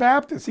John the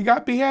Baptist. He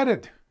got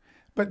beheaded.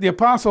 But the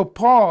Apostle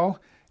Paul,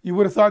 you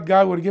would have thought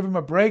God would give him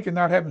a break and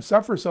not have him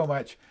suffer so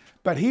much.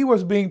 But he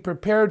was being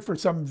prepared for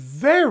some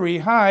very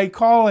high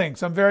calling,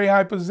 some very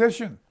high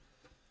position.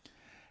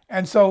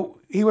 And so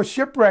he was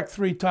shipwrecked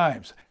 3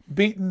 times,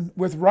 beaten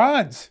with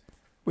rods,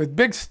 with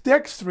big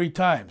sticks 3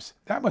 times.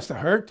 That must have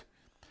hurt.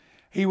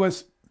 He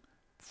was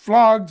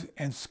flogged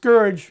and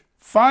scourged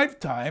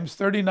 5 times,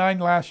 39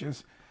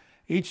 lashes.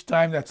 Each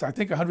time, that's I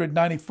think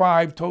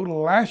 195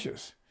 total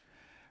lashes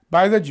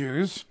by the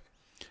Jews.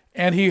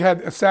 And he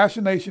had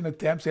assassination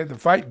attempts. He had to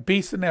fight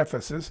beasts in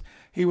Ephesus.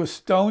 He was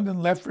stoned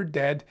and left for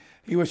dead.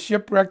 He was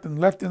shipwrecked and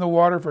left in the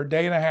water for a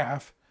day and a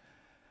half.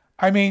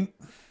 I mean,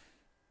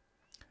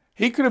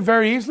 he could have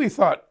very easily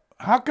thought,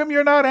 how come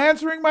you're not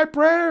answering my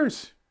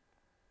prayers?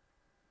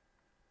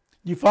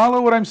 You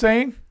follow what I'm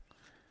saying?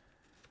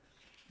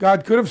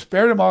 God could have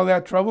spared him all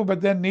that trouble,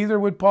 but then neither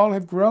would Paul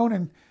have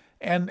grown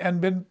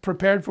and been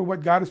prepared for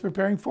what God is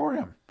preparing for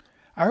him.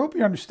 I hope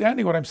you're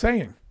understanding what I'm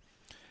saying.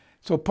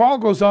 So Paul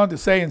goes on to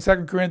say in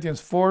 2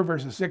 Corinthians 4,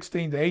 verses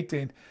 16 to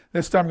 18,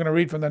 this time I'm going to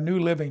read from the New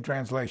Living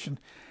Translation,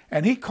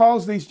 and he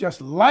calls these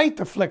just light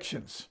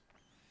afflictions.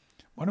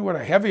 Wonder what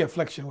a heavy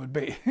affliction would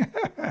be.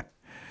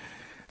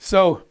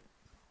 So,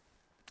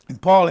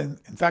 and Paul, in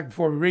fact,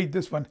 before we read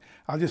this one,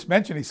 I'll just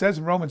mention, he says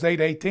in Romans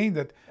 8:18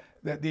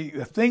 that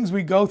the things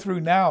we go through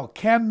now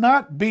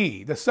cannot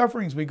be, the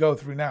sufferings we go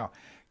through now,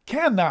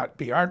 cannot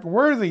be, aren't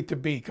worthy to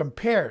be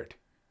compared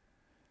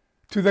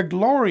to the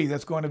glory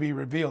that's going to be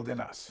revealed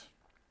in us.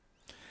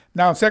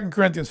 Now, 2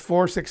 Corinthians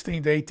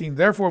 4:16-18,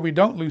 therefore we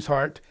don't lose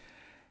heart,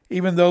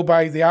 even though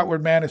by the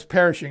outward man is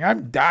perishing.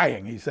 I'm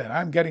dying, he said.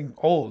 I'm getting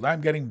old. I'm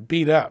getting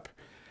beat up.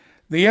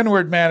 The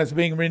inward man is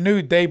being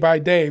renewed day by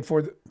day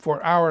for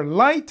our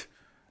light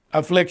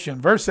affliction.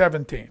 Verse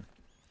 17,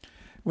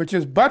 which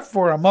is but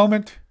for a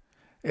moment,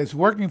 is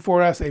working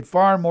for us a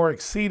far more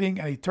exceeding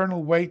and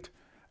eternal weight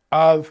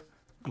of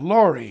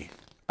glory.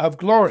 Of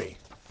glory.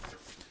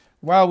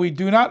 While we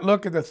do not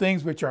look at the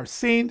things which are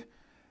seen,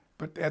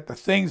 but at the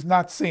things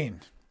not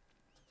seen.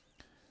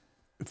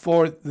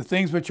 For the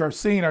things which are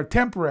seen are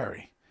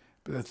temporary,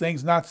 but the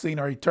things not seen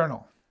are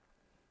eternal.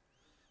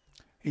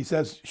 He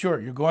says, sure,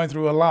 you're going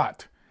through a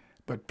lot,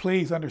 but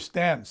please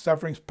understand,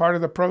 suffering's part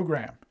of the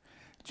program.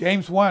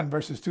 James 1,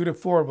 verses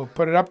 2-4, we'll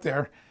put it up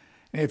there.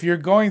 And if you're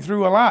going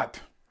through a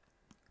lot,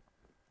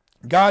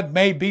 God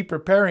may be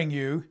preparing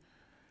you,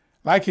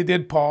 like he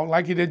did Paul,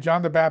 like he did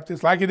John the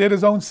Baptist, like he did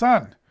his own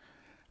son,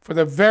 for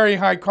the very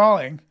high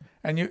calling,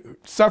 and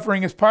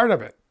suffering is part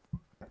of it.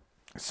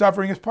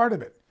 Suffering is part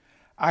of it.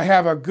 I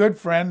have a good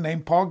friend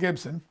named Paul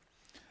Gibson,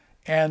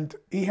 and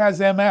he has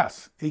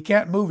MS. He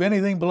can't move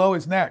anything below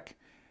his neck.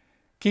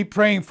 Keep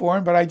praying for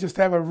him, but I just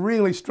have a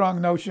really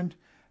strong notion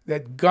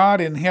that God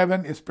in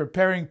heaven is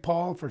preparing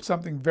Paul for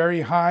something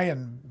very high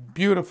and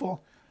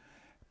beautiful.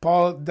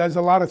 Paul does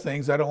a lot of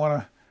things. I don't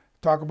want to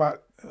talk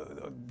about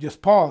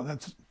just Paul.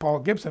 That's Paul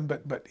Gibson,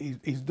 but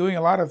he's doing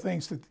a lot of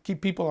things to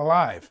keep people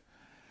alive.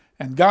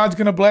 And God's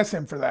going to bless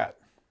him for that.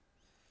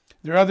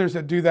 There are others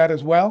that do that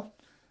as well.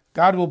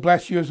 God will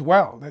bless you as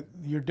well, that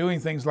you're doing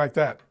things like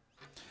that.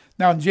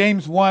 Now in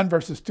James 1,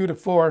 verses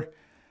 2-4,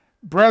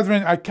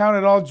 brethren, I count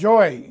it all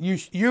joy.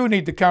 You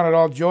need to count it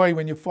all joy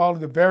when you fall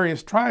into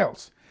various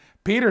trials.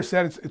 Peter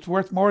said it's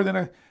worth more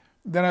than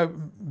a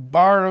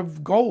bar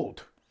of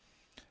gold.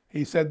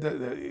 He said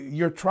that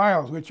your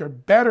trials, which are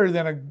better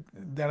than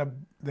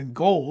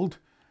gold,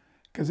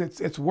 because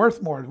it's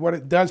worth more, what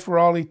it does for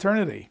all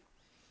eternity.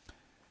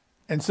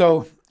 And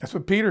so that's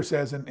what Peter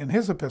says in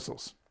his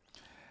epistles.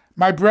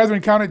 My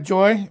brethren, count it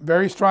joy,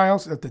 various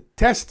trials, that the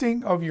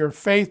testing of your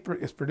faith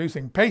is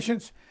producing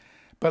patience.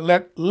 But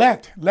let.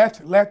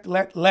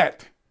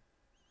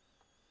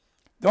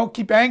 Don't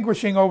keep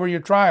anguishing over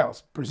your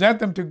trials. Present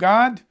them to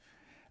God,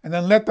 and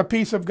then let the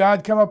peace of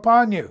God come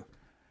upon you.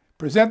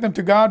 Present them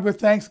to God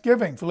with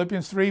thanksgiving.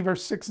 Philippians 3,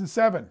 verse 6 and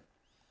 7.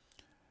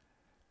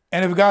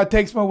 And if God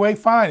takes them away,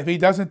 fine. If he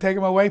doesn't take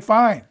them away,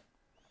 fine.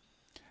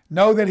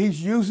 Know that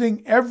he's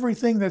using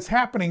everything that's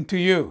happening to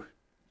you.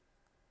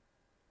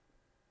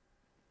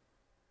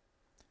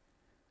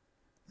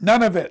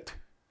 None of it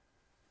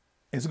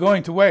is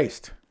going to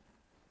waste.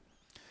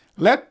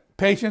 Let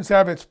patience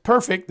have its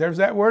perfect, there's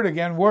that word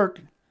again,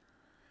 work,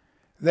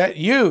 that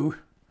you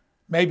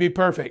may be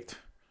perfect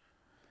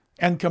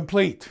and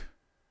complete,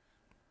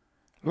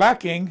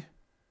 lacking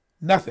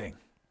nothing.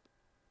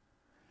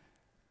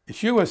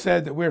 Yeshua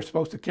said that we're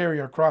supposed to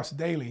carry our cross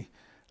daily.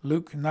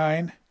 Luke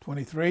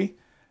 9:23.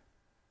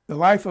 The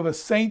life of a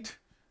saint,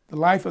 the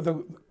life of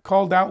the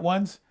called out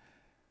ones,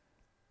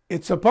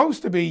 it's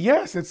supposed to be,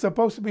 yes, it's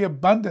supposed to be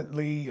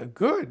abundantly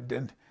good,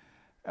 and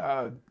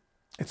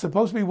it's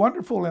supposed to be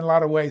wonderful in a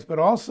lot of ways, but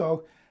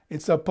also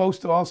it's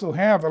supposed to also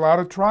have a lot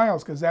of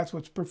trials, because that's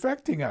what's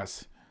perfecting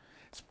us.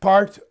 It's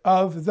part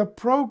of the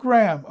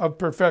program of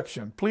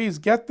perfection. Please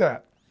get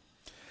that.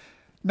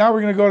 Now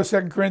we're going to go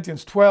to 2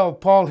 Corinthians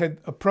 12. Paul had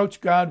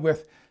approached God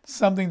with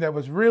something that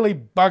was really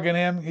bugging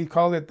him. He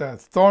called it the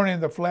thorn in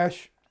the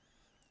flesh.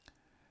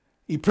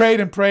 He prayed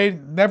and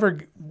prayed,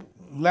 never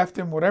left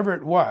him, whatever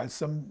it was,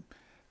 some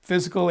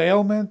physical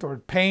ailment or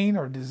pain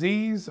or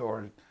disease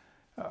or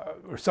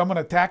someone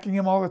attacking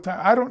him all the time.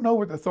 I don't know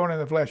what the thorn in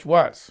the flesh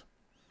was.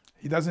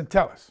 He doesn't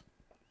tell us.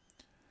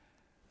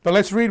 But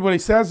let's read what he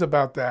says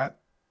about that.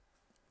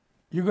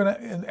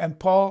 And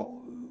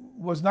Paul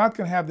was not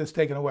going to have this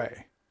taken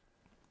away.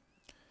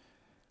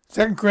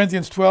 2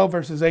 Corinthians 12,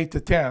 verses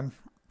 8-10.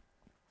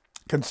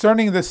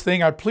 Concerning this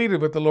thing, I pleaded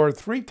with the Lord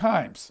 3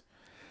 times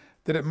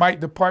that it might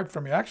depart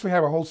from me. I actually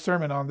have a whole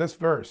sermon on this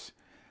verse,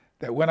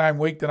 that when I'm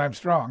weak, then I'm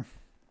strong.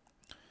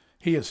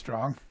 He is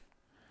strong.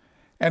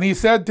 And he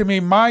said to me,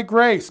 my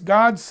grace,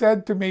 God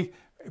said to me,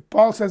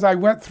 Paul says, I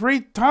went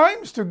 3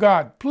 times to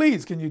God.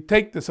 Please, can you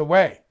take this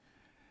away?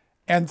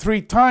 And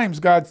 3 times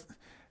God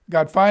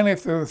finally,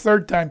 after the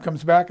 3rd time,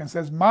 comes back and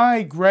says,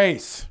 my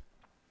grace,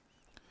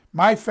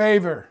 my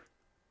favor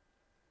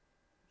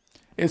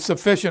is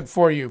sufficient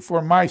for you,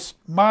 for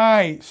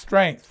my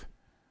strength.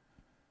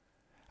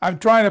 I'm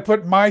trying to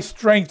put my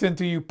strength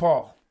into you,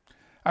 Paul.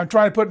 I'm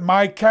trying to put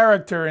my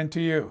character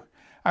into you.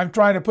 I'm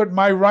trying to put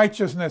my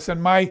righteousness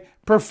and my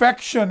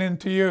perfection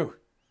into you.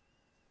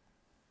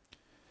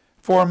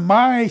 For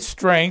my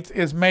strength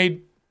is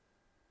made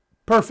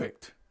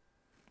perfect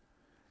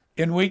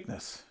in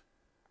weakness.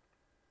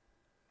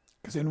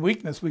 Because in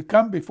weakness we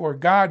come before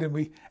God and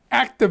we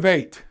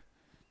activate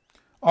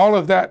all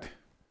of that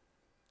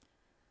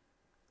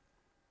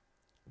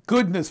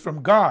goodness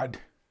from God,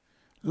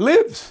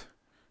 lives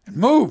and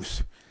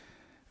moves.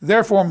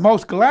 Therefore,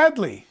 most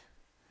gladly,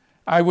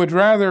 I would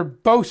rather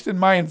boast in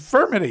my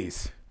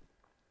infirmities,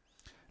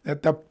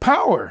 that the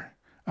power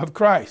of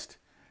Christ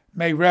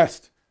may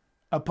rest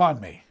upon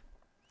me.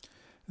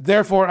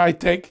 Therefore I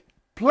take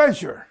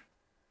pleasure.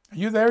 Are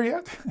you there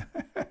yet?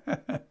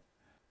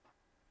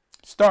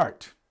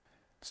 Start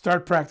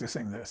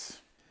practicing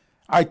this.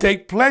 I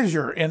take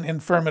pleasure in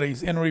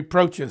infirmities, in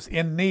reproaches,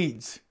 in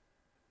needs.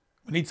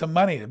 We need some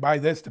money to buy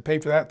this, to pay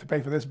for that, to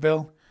pay for this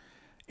bill.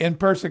 In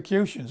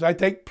persecutions. I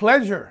take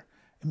pleasure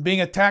in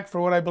being attacked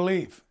for what I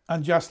believe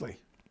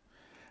unjustly.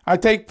 I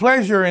take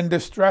pleasure in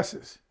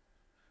distresses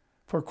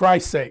for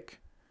Christ's sake.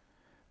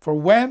 For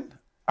when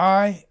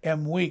I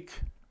am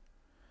weak,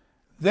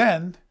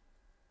 then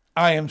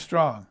I am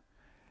strong.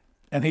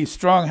 And he's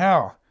strong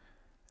how?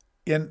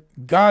 In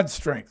God's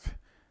strength.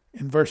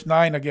 In verse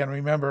 9 again,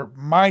 remember,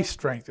 my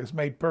strength is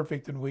made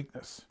perfect in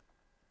weakness.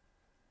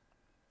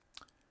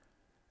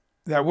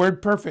 That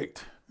word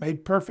perfect,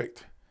 made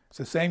perfect, it's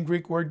the same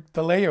Greek word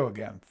teleo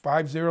again,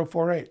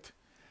 5048.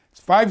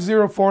 It's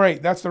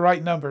 5048, that's the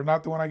right number,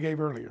 not the one I gave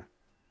earlier.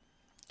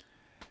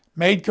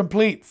 Made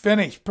complete,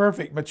 finished,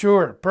 perfect,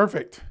 mature,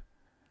 perfect.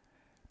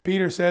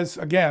 Peter says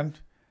again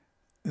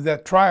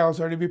that trials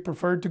are to be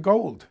preferred to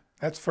gold.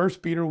 That's 1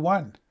 Peter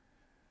 1,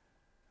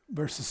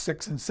 verses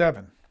 6 and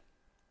 7.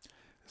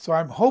 So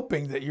I'm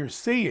hoping that you're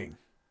seeing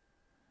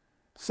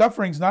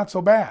suffering's not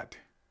so bad.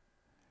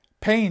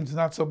 Pain's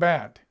not so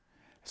bad.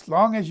 As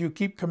long as you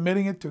keep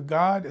committing it to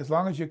God, as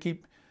long as you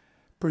keep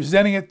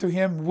presenting it to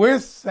Him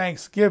with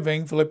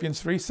thanksgiving,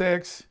 Philippians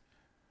 3:6,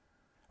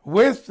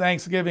 with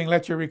thanksgiving,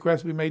 let your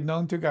requests be made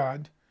known to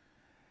God,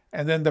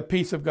 and then the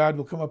peace of God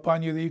will come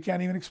upon you that you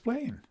can't even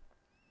explain.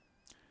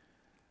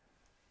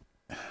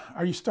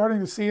 Are you starting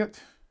to see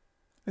it?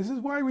 This is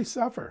why we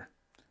suffer.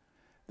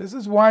 This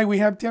is why we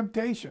have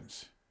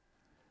temptations.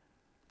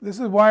 This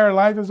is why our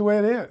life is the way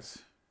it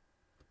is.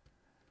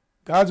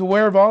 God's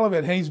aware of all of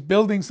it, and He's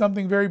building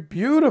something very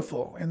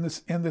beautiful in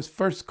this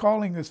first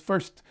calling, this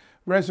first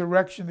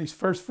resurrection, these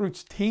first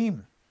fruits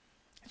team.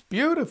 It's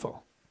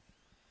beautiful.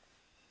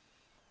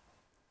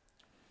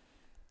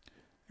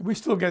 We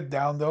still get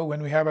down, though,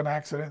 when we have an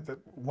accident, that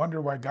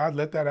wonder why God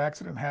let that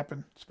accident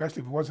happen,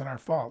 especially if it wasn't our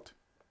fault.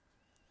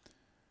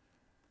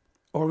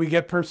 Or we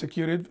get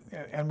persecuted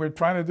and we're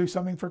trying to do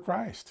something for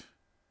Christ.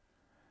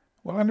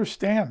 Well,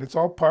 understand, it's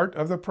all part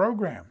of the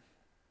program.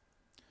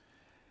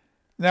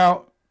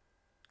 Now,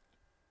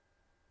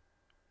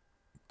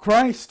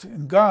 Christ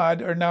and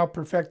God are now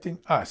perfecting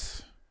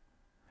us,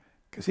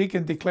 because He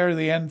can declare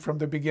the end from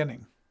the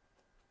beginning.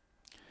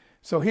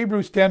 So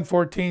Hebrews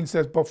 10:14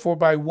 says, "For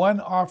by one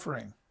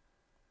offering,"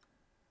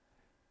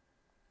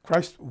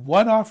 Christ,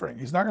 one offering,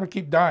 He's not going to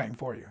keep dying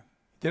for you.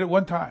 He did it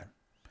one time.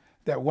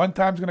 That one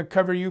time is going to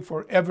cover you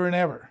forever and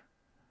ever.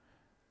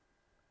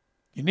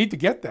 You need to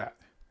get that.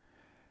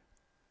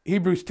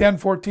 Hebrews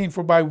 10:14,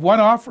 "For by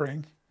one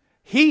offering,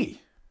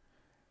 He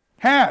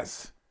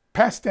has,"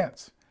 past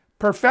tense,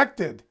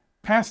 perfected,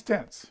 past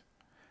tense,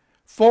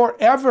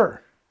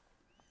 forever,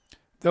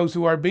 those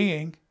who are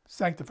being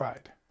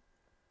sanctified.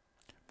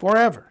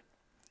 Forever.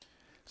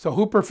 So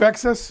who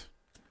perfects us?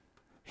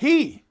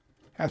 He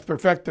has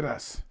perfected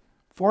us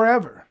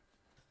forever.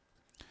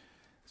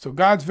 So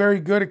God's very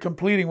good at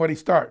completing what He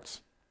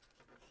starts.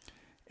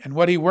 And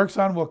what He works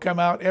on will come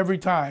out every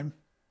time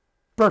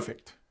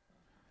perfect,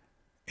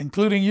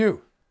 including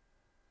you.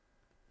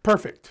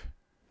 Perfect.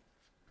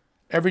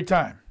 Every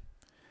time.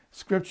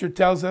 Scripture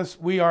tells us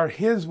we are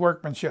His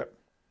workmanship.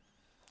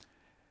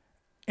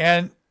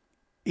 And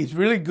He's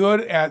really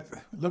good at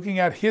looking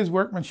at His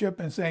workmanship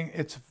and saying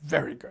it's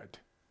very good,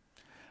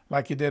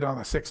 like He did on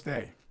the sixth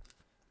day.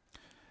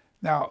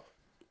 Now,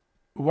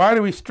 why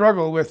do we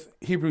struggle with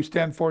Hebrews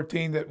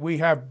 10:14 that we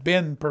have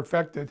been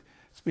perfected?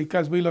 It's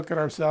because we look at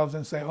ourselves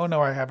and say, oh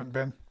no, I haven't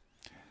been.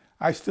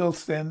 I still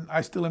sin.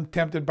 I still am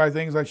tempted by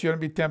things I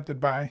shouldn't be tempted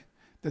by.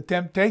 The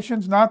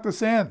temptation's not the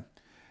sin.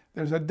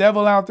 There's a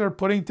devil out there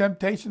putting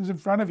temptations in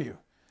front of you.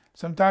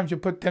 Sometimes you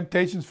put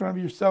temptations in front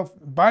of yourself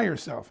by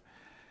yourself.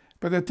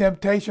 But the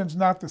temptation's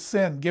not the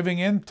sin. Giving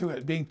in to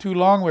it, being too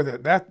long with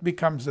it, that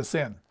becomes the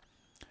sin.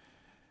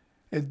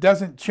 It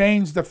doesn't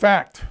change the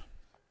fact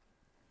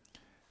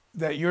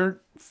that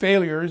your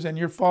failures and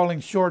your falling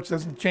shorts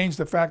doesn't change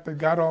the fact that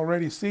God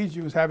already sees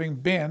you as having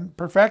been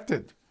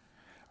perfected.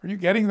 Are you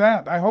getting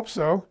that? I hope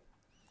so.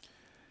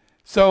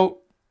 So,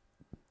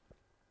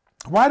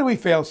 why do we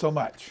fail so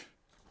much?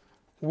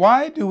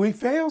 Why do we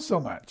fail so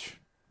much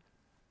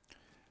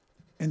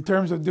in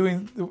terms of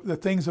doing the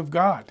things of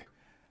God?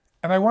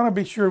 And I want to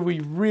be sure we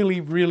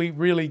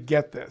really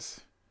get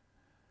this.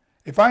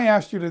 If I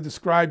asked you to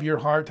describe your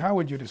heart, how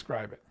would you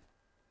describe it?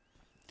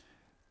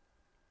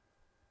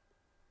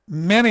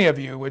 Many of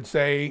you would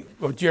say,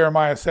 well,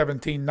 Jeremiah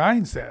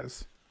 17:9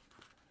 says,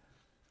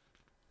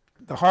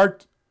 the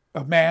heart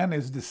of man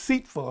is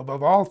deceitful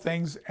above all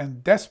things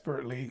and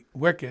desperately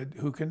wicked.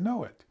 Who can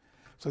know it?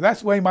 So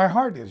that's the way my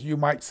heart is, you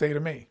might say to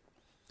me.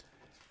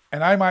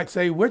 And I might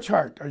say, which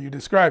heart are you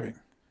describing?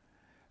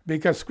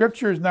 Because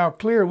Scripture is now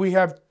clear, we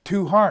have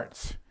two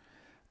hearts.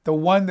 The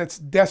one that's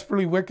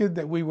desperately wicked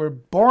that we were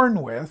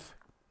born with,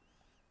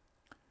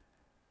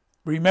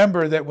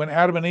 Remember that when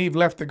Adam and Eve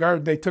left the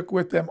garden, they took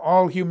with them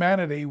all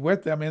humanity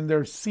with them in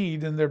their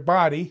seed, in their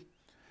body.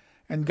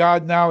 And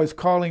God now is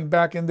calling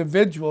back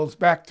individuals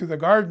back to the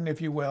garden,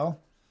 if you will.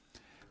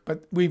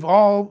 But we've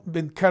all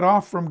been cut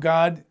off from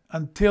God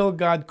until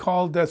God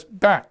called us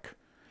back,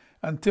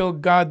 until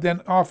God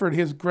then offered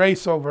his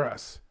grace over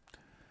us.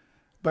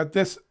 But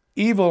this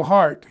evil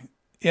heart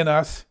in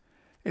us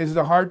is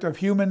the heart of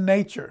human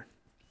nature,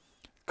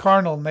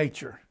 carnal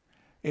nature.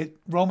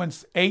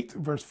 Romans 8,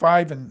 verse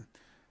 5 and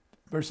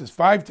verses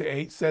 5 to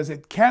 8 says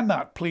it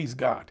cannot please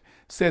God,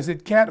 says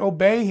it can't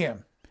obey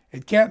him.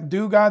 It can't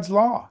do God's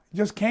law. It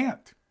just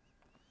can't.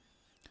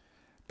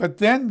 But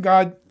then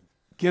God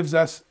gives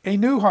us a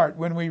new heart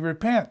when we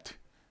repent,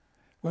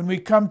 when we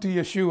come to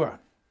Yeshua.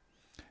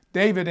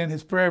 David, in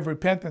his prayer of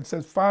repentance,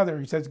 says, Father,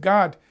 he says,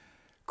 God,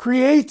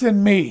 create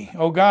in me,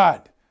 O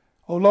God,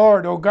 O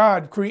Lord, O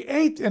God,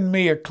 create in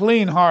me a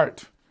clean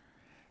heart.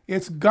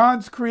 It's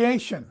God's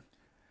creation.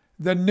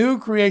 The new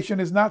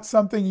creation is not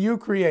something you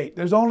create.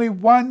 There's only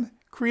one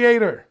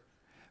creator.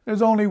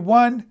 There's only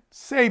one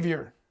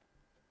Savior.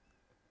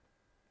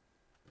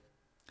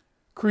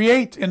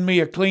 Create in me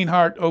a clean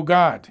heart, O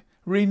God.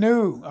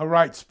 Renew a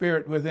right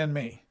spirit within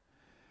me.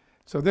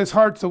 So this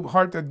heart's the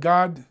heart that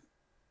God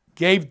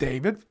gave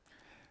David.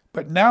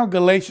 But now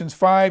Galatians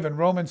 5 and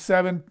Romans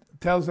 7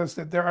 tells us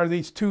that there are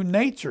these two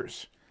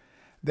natures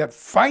that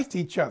fight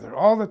each other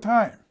all the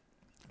time.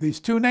 These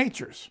two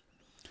natures.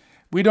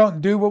 We don't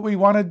do what we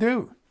want to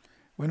do.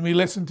 When we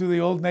listen to the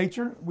old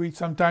nature, we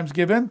sometimes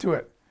give in to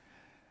it.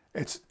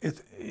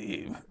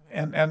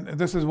 And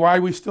this is why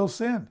we still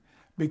sin.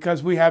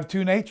 Because we have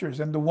two natures.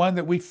 And the one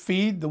that we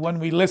feed, the one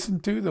we listen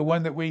to, the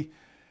one that we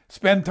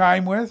spend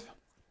time with,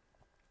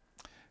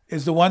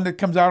 is the one that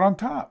comes out on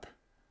top.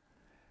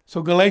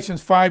 So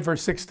Galatians 5,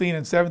 verse 16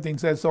 and 17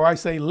 says, So I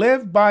say,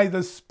 live by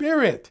the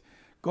Spirit.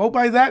 Go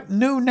by that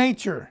new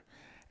nature.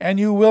 And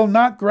you will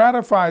not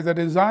gratify the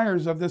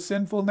desires of the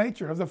sinful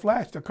nature, of the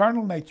flesh, the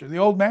carnal nature, the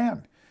old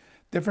man.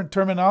 Different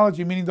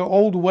terminology, meaning the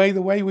old way,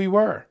 the way we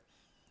were.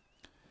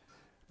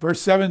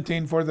 Verse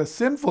 17, for the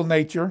sinful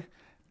nature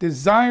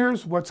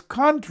desires what's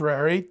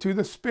contrary to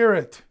the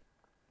Spirit,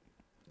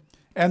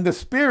 and the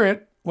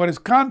Spirit what is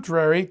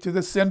contrary to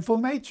the sinful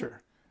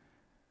nature.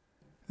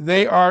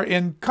 They are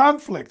in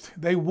conflict.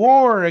 They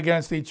war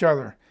against each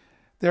other.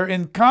 They're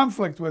in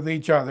conflict with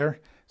each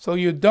other, so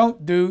you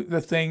don't do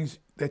the things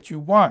that you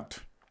want.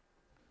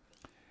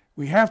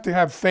 We have to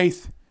have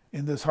faith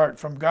in this heart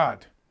from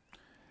God,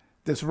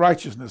 this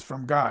righteousness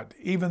from God,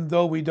 even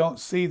though we don't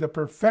see the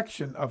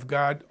perfection of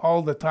God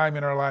all the time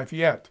in our life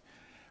yet.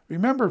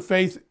 Remember,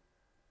 faith,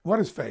 what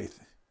is faith?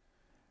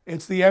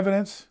 It's the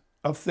evidence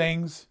of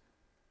things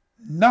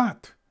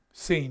not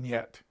seen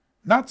yet,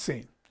 not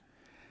seen.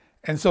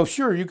 And so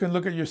sure, you can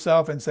look at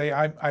yourself and say,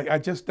 I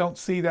just don't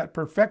see that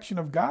perfection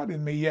of God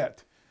in me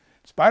yet.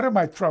 In spite of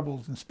my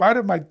troubles, in spite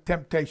of my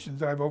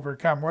temptations that I've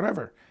overcome,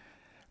 whatever.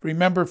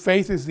 Remember,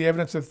 faith is the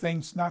evidence of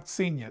things not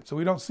seen yet. So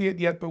we don't see it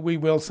yet, but we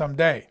will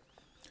someday.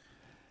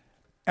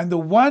 And the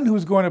one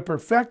who's going to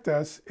perfect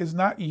us is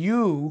not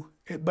you,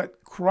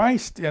 but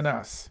Christ in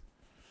us.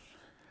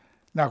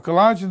 Now,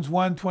 Colossians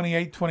 1,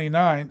 28,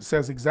 29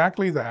 says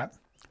exactly that.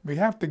 We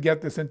have to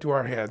get this into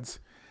our heads.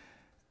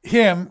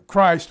 Him,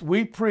 Christ,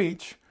 we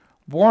preach,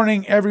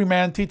 warning every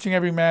man, teaching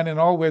every man in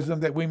all wisdom,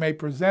 that we may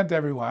present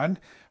everyone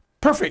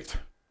perfect.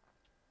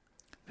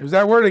 There's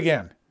that word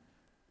again.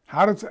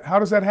 How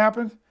does that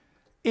happen?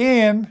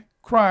 In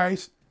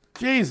Christ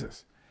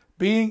Jesus.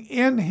 Being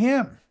in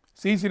him.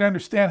 It's easy to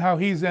understand how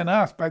he's in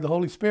us by the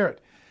Holy Spirit.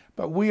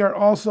 But we are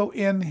also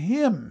in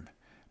him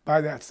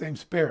by that same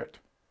Spirit.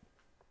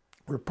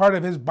 We're part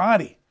of his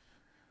body.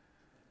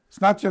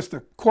 It's not just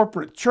a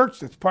corporate church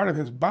that's part of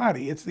his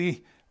body.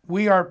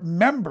 We are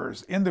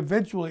members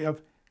individually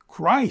of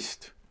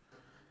Christ.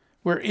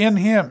 We're in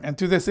him. And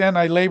to this end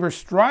I labor,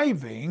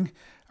 striving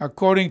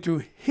according to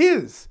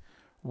his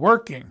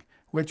working,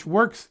 which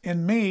works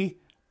in me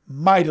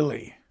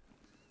mightily.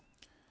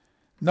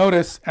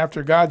 Notice,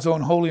 after God's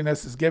own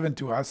holiness is given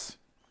to us,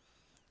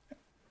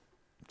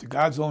 to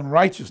God's own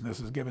righteousness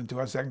is given to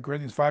us, 2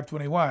 Corinthians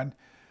 5:21,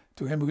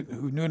 to him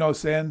who knew no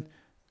sin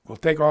will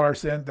take all our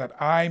sin,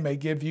 that I may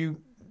give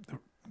you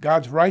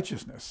God's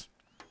righteousness.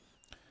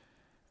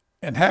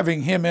 And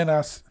having him in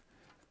us,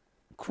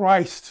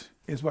 Christ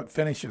is what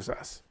finishes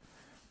us,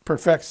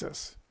 perfects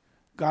us.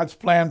 God's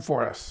plan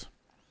for us.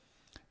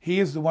 He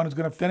is the one who's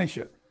going to finish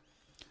it.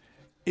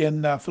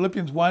 In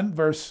Philippians 1,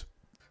 verse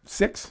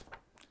 6,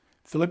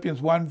 Philippians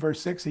 1,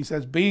 verse 6, he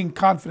says, being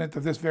confident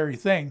of this very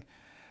thing,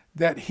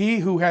 that he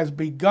who has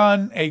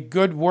begun a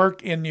good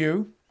work in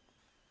you,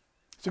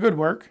 it's a good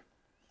work,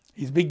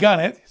 he's begun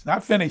it, it's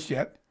not finished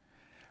yet,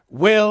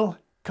 will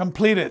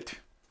complete it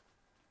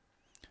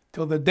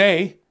till the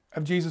day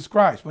of Jesus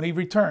Christ. When he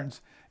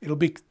returns, it'll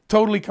be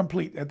totally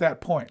complete at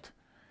that point.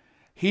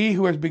 He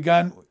who has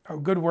begun a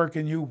good work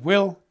in you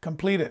will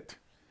complete it.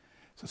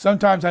 So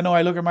sometimes I know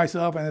I look at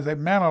myself and I say,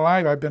 man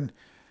alive, I've been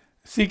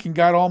seeking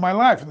God all my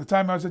life. From the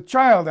time I was a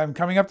child, I'm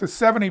coming up to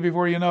 70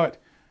 before you know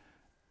it.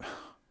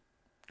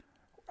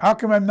 How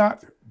come I'm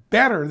not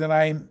better than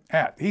I'm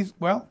at.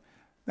 Well,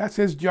 that's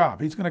his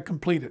job. He's going to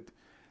complete it.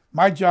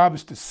 My job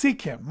is to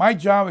seek him. My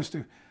job is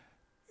to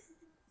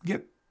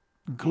get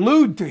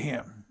glued to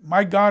him.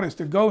 My God is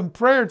to go in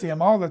prayer to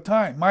him all the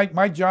time.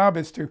 My job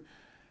is to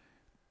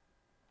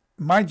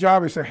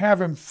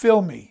have him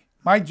fill me.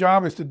 My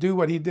job is to do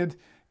what he did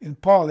in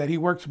Paul, that he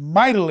works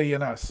mightily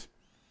in us.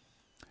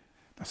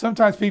 Now,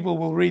 sometimes people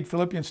will read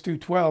Philippians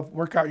 2:12,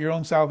 work out your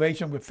own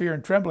salvation with fear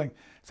and trembling.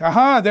 Say,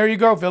 aha, there you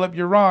go, Philip,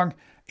 you're wrong.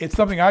 It's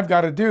something I've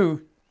got to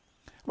do.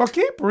 Well,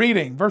 keep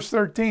reading. Verse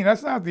 13,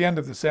 that's not the end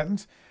of the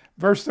sentence.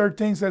 Verse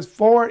 13 says,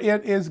 for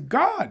it is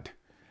God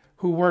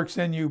who works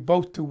in you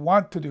both to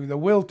want to do, the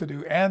will to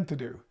do, and to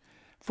do.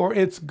 For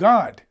it's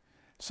God.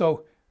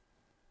 So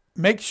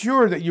make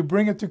sure that you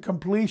bring it to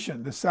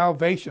completion, the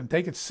salvation.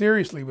 Take it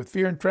seriously with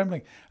fear and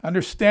trembling.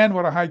 Understand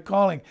what a high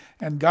calling.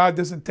 And God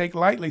doesn't take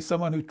lightly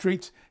someone who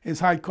treats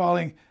his high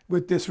calling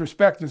with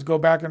disrespect. Just go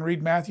back and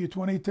read Matthew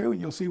 22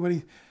 and you'll see what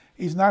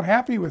he's not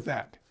happy with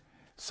that.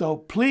 So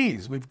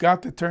please, we've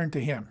got to turn to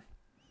him.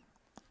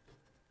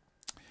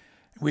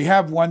 We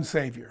have one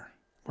Savior.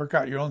 Work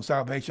out your own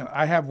salvation.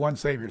 I have one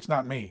Savior. It's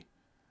not me.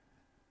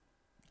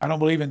 I don't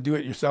believe in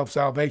do-it-yourself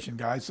salvation,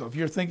 guys. So if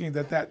you're thinking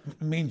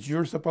that means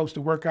you're supposed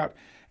to work out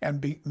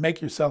and make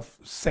yourself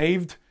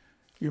saved,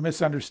 you're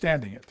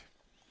misunderstanding it.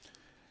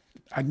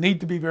 I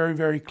need to be very,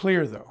 very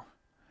clear, though.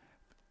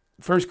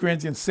 1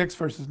 Corinthians 6,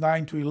 verses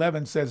 9 to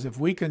 11 says, if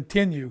we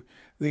continue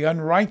the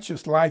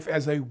unrighteous life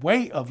as a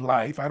way of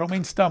life, I don't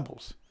mean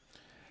stumbles,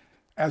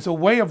 as a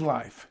way of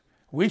life,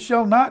 we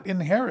shall not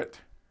inherit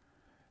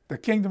the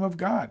kingdom of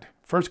God.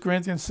 1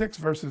 Corinthians 6,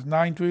 verses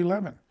 9 to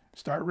 11.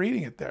 Start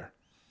reading it there.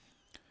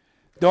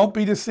 Don't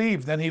be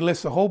deceived. Then he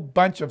lists a whole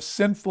bunch of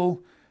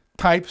sinful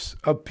types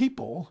of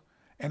people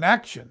and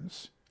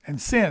actions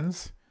and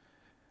sins.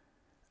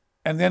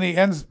 And then he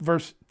ends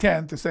verse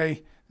 10 to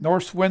say, nor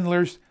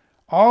swindlers.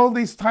 All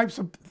these types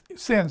of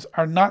sins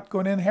are not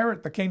going to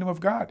inherit the kingdom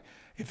of God.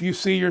 If you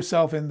see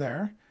yourself in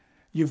there,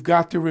 you've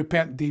got to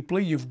repent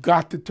deeply. You've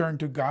got to turn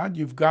to God.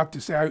 You've got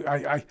to say,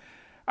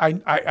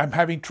 I'm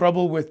having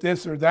trouble with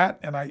this or that,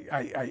 and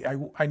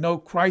I know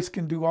Christ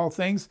can do all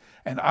things,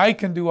 and I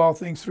can do all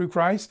things through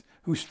Christ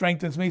who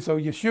strengthens me. So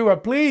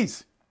Yeshua,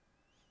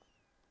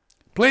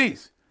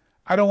 please,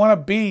 I don't want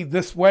to be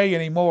this way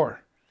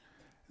anymore.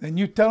 Then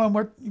you tell him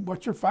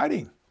what you're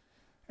fighting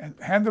and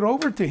hand it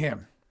over to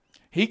him.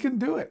 He can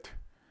do it.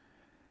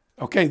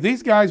 Okay,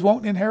 these guys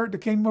won't inherit the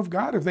kingdom of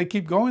God if they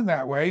keep going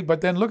that way,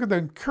 but then look at the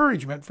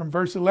encouragement from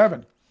verse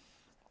 11.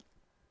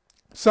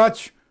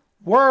 Such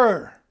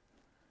were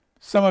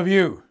some of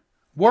you,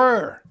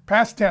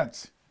 past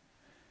tense.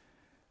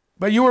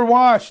 But you were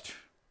washed.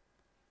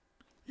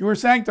 You were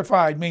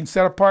sanctified, means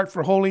set apart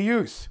for holy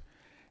use.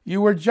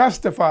 You were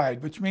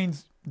justified, which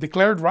means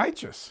declared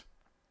righteous.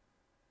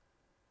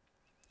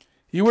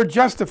 You were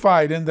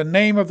justified in the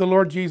name of the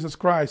Lord Jesus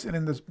Christ and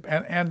in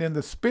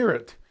the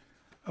Spirit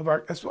of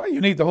our, that's why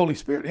you need the Holy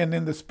Spirit, and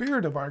in the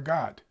Spirit of our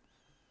God.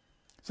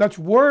 Such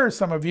were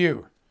some of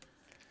you.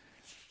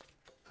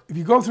 If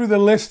you go through the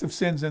list of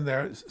sins in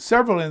there,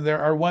 several in there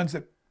are ones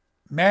that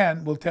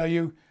man will tell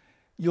you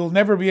you'll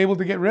never be able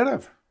to get rid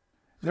of.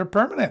 They're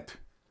permanent.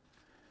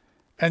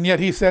 And yet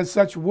he says,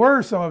 such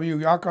were some of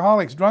you,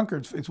 alcoholics,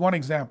 drunkards, it's one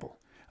example.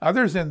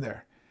 Others in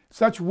there.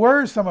 Such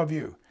were some of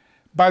you,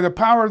 by the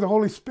power of the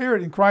Holy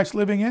Spirit in Christ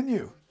living in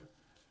you.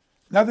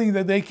 Nothing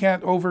that they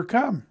can't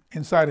overcome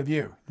inside of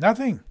you.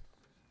 Nothing.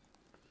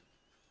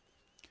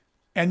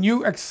 And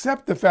you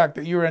accept the fact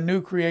that you're a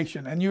new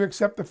creation, and you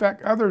accept the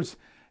fact others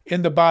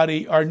in the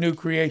body are new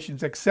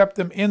creations. Accept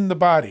them in the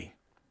body.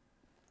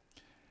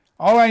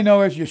 All I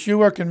know is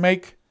Yeshua can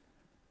make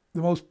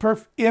the most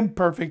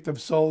imperfect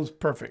of souls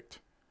perfect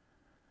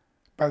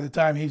by the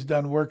time he's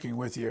done working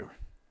with you.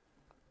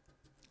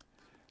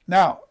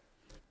 Now,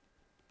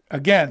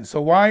 again,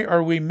 so why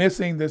are we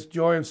missing this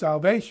joy of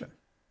salvation?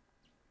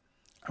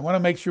 I want to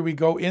make sure we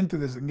go into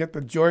this and get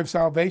the joy of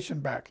salvation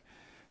back.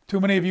 Too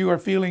many of you are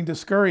feeling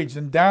discouraged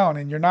and down,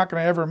 and you're not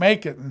going to ever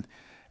make it. And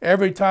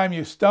every time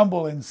you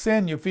stumble in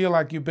sin, you feel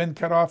like you've been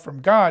cut off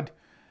from God.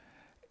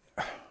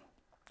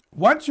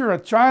 Once you're a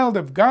child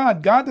of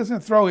God, God doesn't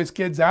throw his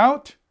kids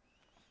out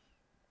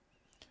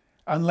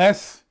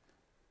unless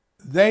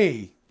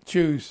they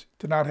choose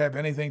to not have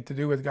anything to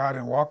do with God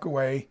and walk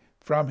away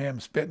from him,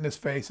 spit in his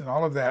face and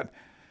all of that.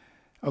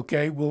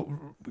 Okay, we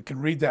can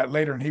read that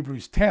later in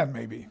Hebrews 10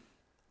 maybe,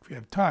 if we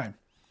have time.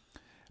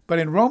 But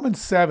in Romans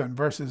 7,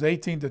 verses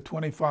 18 to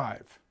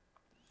 25,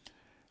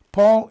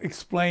 Paul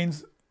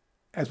explains,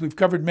 as we've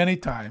covered many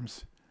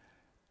times,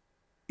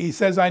 he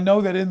says, I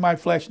know that in my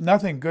flesh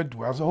nothing good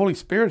dwells. The Holy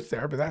Spirit's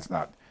there, but that's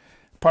not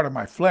part of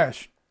my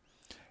flesh.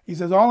 He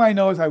says, all I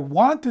know is I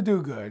want to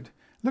do good.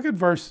 Look at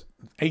verse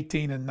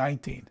 18 and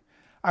 19.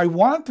 I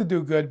want to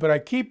do good, but I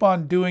keep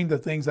on doing the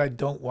things I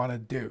don't want to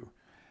do.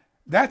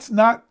 That's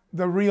not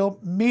the real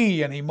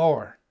me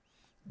anymore,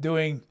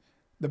 doing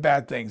the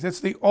bad things. It's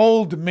the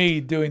old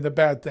me doing the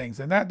bad things,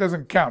 and that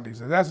doesn't count. He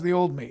says, that's the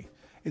old me.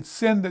 It's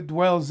sin that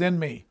dwells in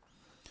me.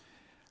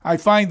 I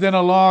find then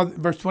a law,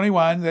 verse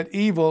 21, that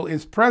evil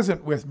is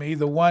present with me,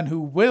 the one who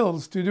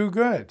wills to do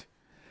good.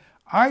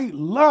 I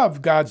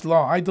love God's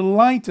law. I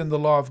delight in the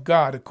law of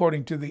God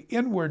according to the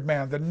inward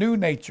man, the new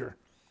nature.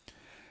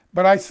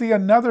 But I see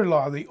another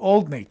law, the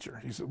old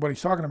nature, what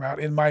he's talking about,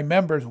 in my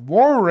members,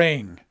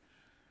 warring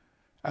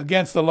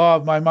against the law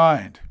of my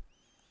mind.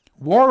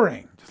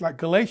 Warring, just like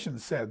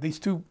Galatians said, these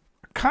two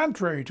are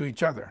contrary to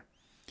each other.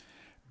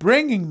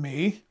 Bringing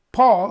me,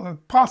 Paul, an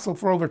apostle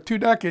for over 2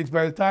 decades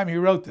by the time he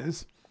wrote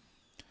this,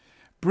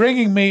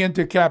 bringing me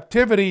into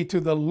captivity to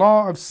the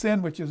law of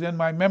sin which is in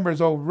my members,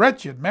 O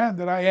wretched man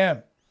that I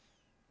am.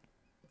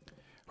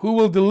 Who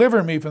will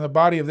deliver me from the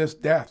body of this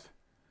death?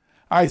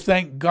 I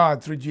thank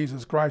God through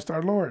Jesus Christ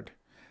our Lord.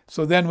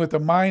 So then with the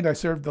mind I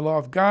serve the law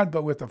of God,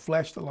 but with the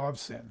flesh the law of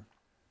sin.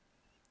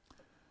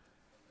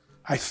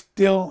 I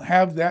still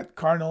have that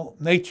carnal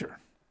nature.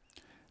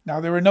 Now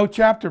there are no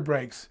chapter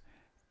breaks.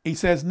 He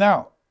says,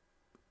 now,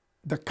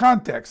 the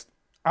context,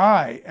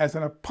 I as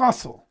an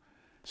apostle,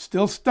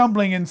 still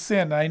stumbling in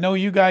sin. I know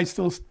you guys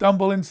still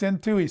stumble in sin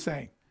too, he's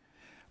saying.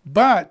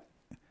 But,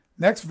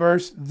 next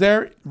verse,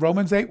 there,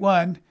 Romans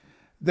 8:1,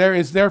 there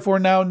is therefore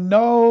now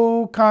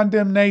no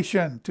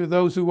condemnation to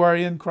those who are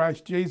in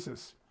Christ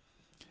Jesus.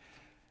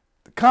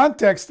 The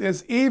context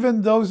is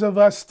even those of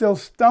us still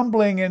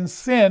stumbling in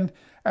sin,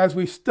 as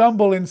we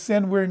stumble in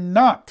sin, we're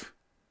not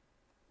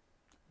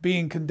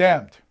being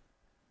condemned.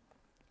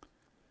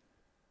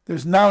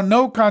 There's now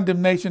no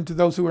condemnation to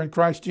those who are in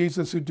Christ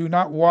Jesus, who do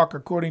not walk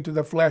according to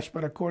the flesh,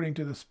 but according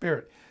to the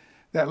Spirit.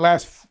 That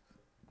last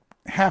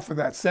half of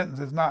that sentence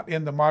is not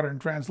in the modern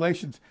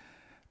translations.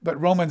 But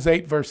Romans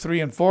 8, verse 3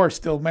 and 4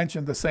 still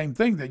mention the same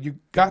thing, that you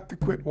got to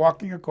quit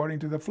walking according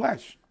to the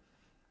flesh.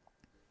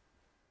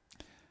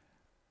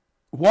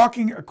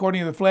 Walking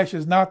according to the flesh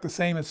is not the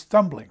same as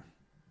stumbling.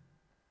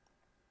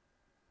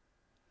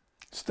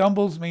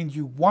 Stumbles means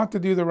you want to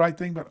do the right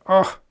thing, but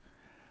I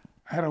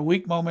had a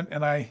weak moment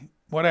and I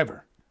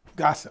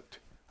gossiped,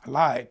 I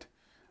lied,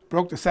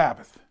 broke the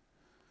Sabbath,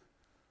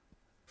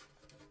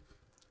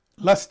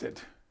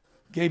 lusted,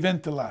 gave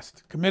in to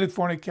lust, committed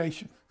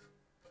fornication.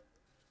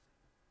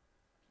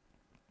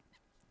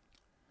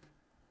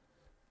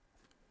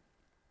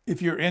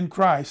 If you're in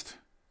Christ,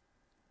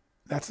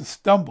 that's a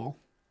stumble.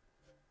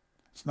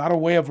 It's not a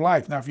way of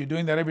life. Now, if you're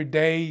doing that every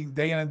day,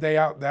 day in and day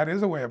out, that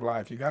is a way of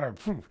life.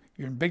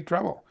 You're in big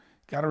trouble.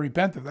 You got to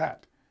repent of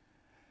that.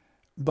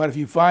 But if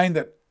you find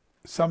that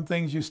some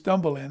things you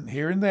stumble in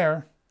here and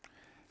there,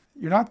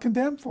 you're not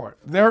condemned for it.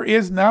 There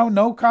is now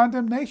no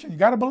condemnation. You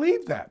got to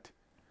believe that.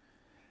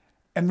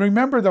 And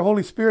remember, the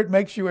Holy Spirit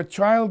makes you a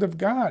child of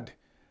God.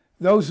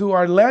 Those who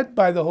are led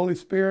by the Holy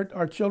Spirit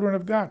are children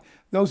of God.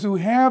 Those who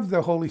have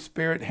the Holy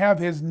Spirit have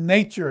his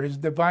nature, his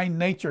divine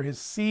nature, his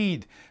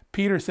seed.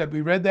 Peter said,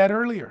 we read that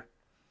earlier.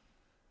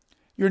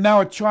 You're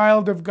now a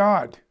child of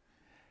God.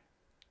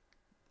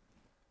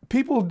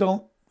 People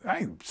don't,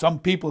 some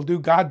people do,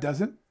 God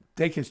doesn't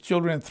take his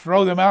children and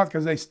throw them out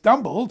because they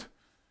stumbled.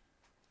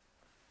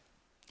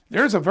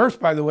 There's a verse,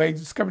 by the way,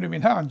 it's coming to me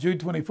now in Jude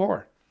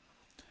 24.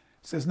 It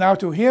says, now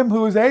to him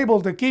who is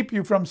able to keep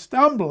you from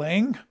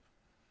stumbling,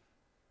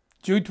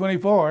 Jude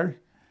 24.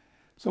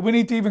 So we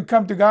need to even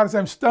come to God and say,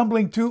 I'm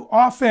stumbling too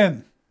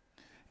often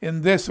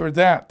in this or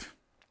that.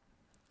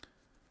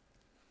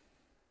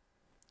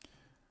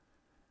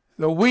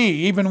 So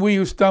even we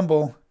who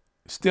stumble,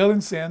 still in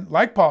sin,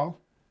 like Paul,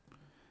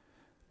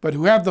 but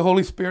who have the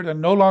Holy Spirit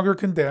and no longer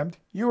condemned,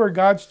 you are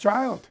God's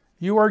child.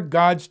 You are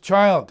God's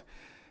child.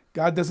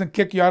 God doesn't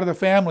kick you out of the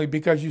family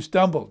because you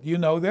stumbled. You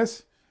know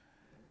this.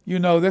 You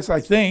know this, I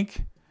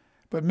think.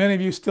 But many of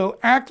you still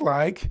act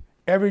like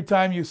every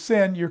time you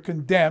sin, you're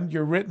condemned,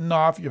 you're written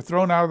off, you're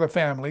thrown out of the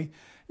family,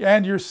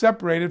 and you're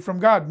separated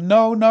from God.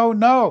 No, no,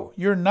 no.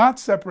 You're not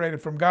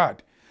separated from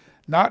God.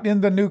 Not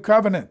in the new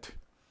covenant.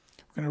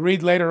 We're going to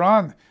read later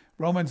on,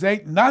 Romans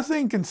 8,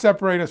 nothing can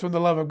separate us from the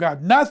love of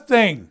God.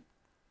 Nothing.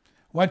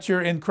 Once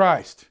you're in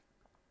Christ.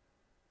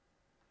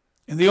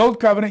 In the old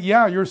covenant,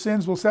 yeah, your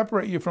sins will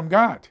separate you from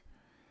God.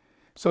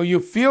 So you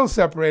feel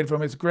separated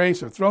from his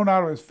grace or thrown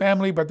out of his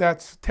family, but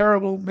that's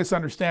terrible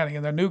misunderstanding.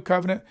 In the new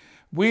covenant,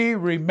 we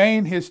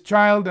remain his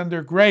child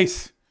under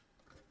grace.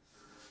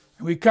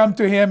 And we come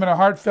to him in a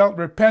heartfelt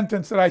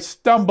repentance that I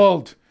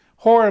stumbled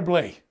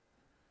horribly.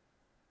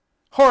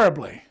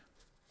 Horribly.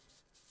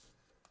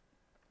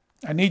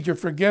 I need your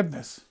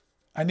forgiveness.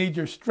 I need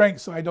your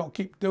strength so I don't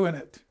keep doing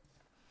it.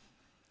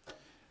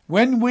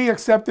 When we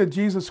accepted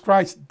Jesus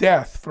Christ's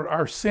death for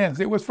our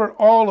sins, it was for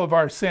all of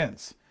our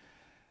sins.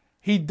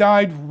 He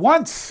died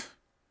once.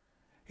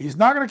 He's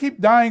not going to keep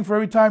dying for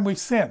every time we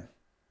sin.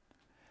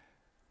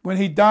 When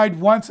he died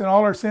once and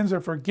all our sins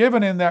are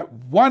forgiven in that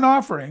one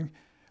offering,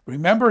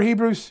 remember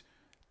Hebrews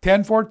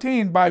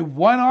 10:14, by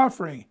one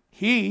offering,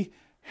 he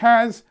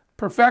has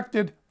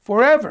perfected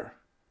forever.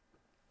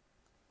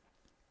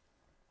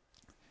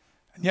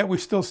 And yet we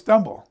still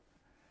stumble.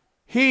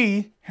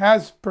 He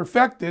has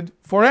perfected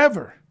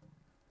forever.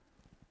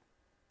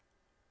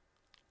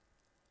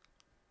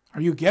 Are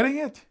you getting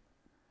it?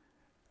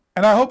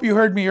 And I hope you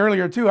heard me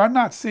earlier too. I'm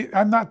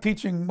not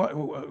teaching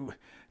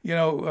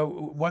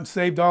once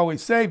saved,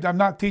 always saved. I'm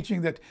not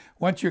teaching that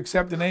once you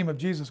accept the name of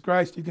Jesus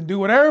Christ, you can do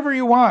whatever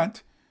you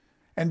want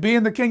and be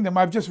in the kingdom.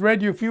 I've just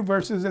read you a few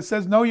verses that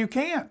says, no, you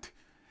can't.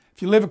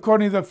 If you live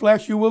according to the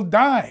flesh, you will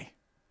die.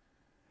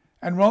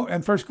 And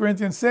 1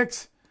 Corinthians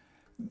 6,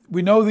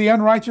 we know the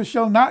unrighteous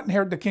shall not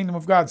inherit the kingdom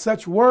of God.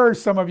 Such were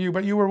some of you,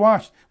 but you were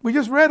washed. We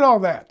just read all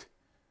that.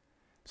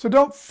 So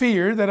don't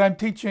fear that I'm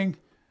teaching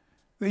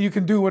that you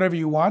can do whatever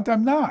you want.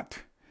 I'm not.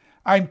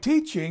 I'm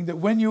teaching that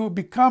when you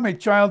become a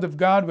child of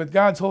God with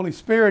God's Holy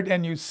Spirit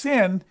and you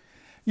sin,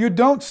 you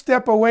don't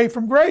step away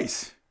from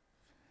grace.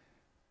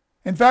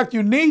 In fact,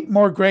 you need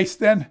more grace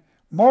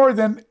more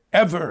than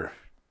ever.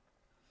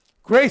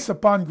 Grace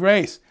upon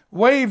grace,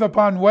 wave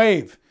upon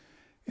wave.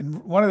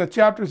 In one of the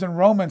chapters in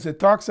Romans, it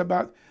talks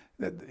about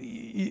that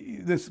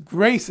this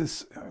grace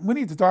is, we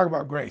need to talk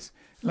about grace.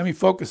 Let me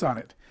focus on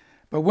it.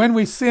 But when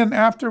we sin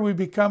after we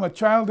become a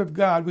child of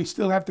God, we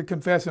still have to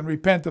confess and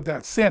repent of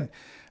that sin.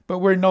 But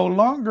we're no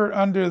longer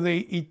under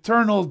the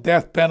eternal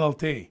death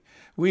penalty.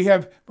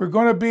 We're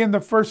going to be in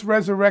the first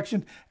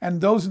resurrection, and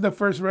those in the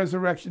first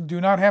resurrection do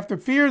not have to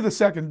fear the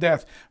second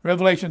death.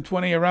 Revelation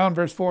 20 around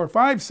verse 4 or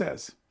 5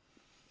 says,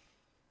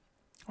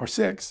 or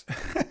 6,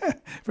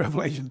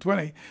 Revelation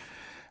 20.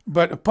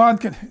 But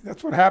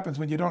that's what happens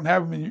when you don't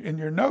have them in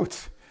your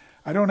notes.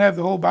 I don't have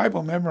the whole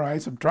Bible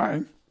memorized. I'm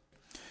trying.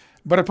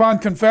 But upon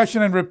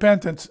confession and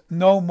repentance,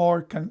 no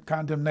more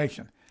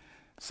condemnation.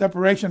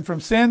 Separation from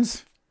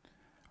sins.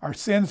 Our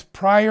sins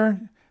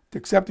prior to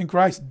accepting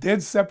Christ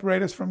did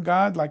separate us from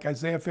God, like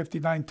Isaiah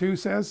 59:2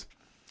 says.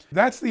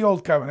 That's the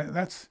old covenant.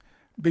 That's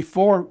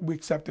before we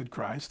accepted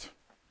Christ.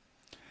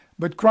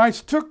 But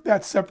Christ took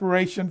that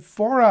separation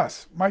for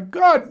us. My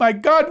God,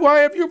 why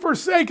have you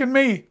forsaken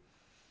me?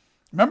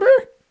 Remember?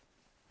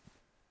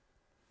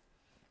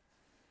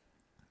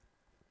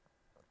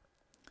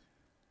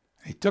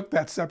 He took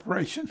that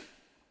separation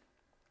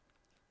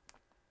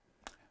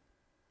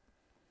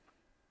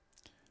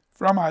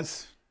from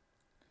us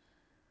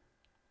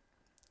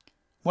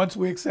once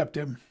we accept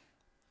him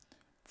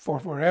for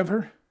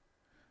forever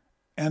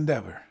and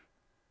ever.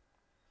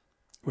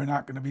 We're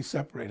not going to be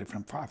separated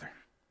from Father.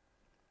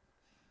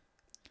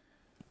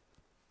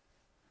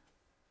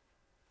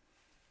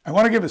 I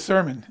want to give a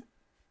sermon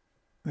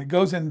that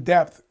goes in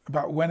depth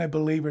about when a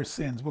believer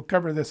sins. We'll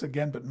cover this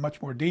again, but in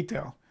much more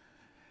detail.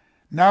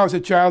 Now, as a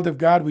child of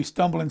God, we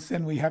stumble in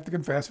sin. We have to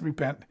confess,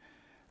 repent.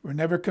 We're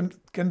never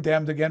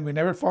condemned again. We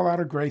never fall out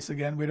of grace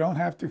again. We don't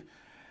have to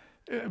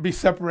be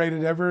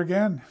separated ever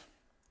again.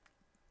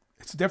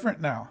 It's different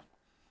now.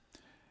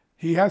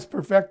 He has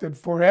perfected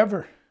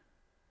forever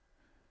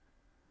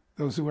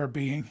those who are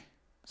being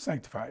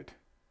sanctified.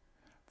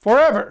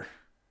 Forever.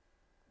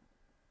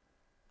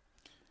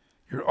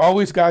 You're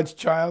always God's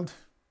child.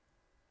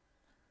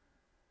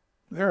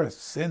 There are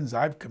sins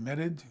I've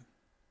committed,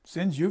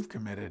 sins you've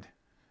committed,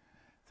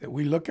 that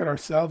we look at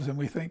ourselves and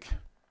we think,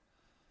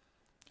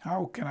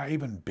 how can I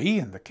even be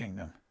in the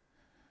kingdom?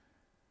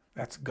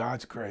 That's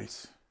God's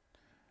grace.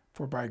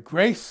 For by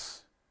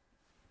grace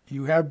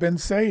you have been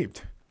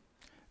saved,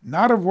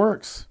 not of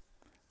works,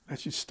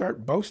 that you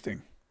start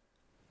boasting.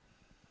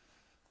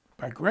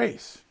 By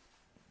grace.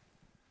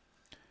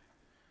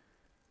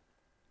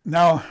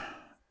 Now,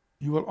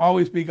 you will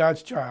always be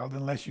God's child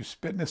unless you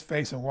spit in his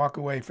face and walk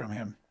away from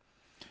him.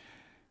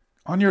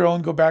 On your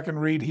own, go back and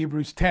read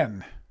Hebrews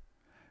 10,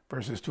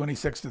 verses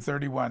 26 to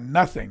 31.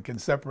 Nothing can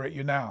separate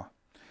you now.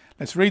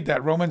 Let's read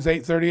that. Romans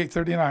 8, 38,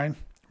 39.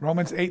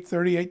 Romans 8,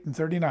 38 and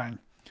 39.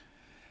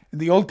 In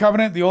the Old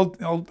Covenant, the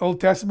Old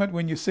Testament,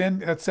 when you sin,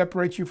 that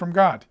separates you from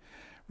God.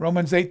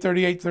 Romans 8,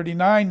 38,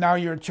 39. Now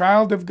you're a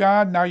child of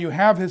God. Now you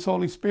have his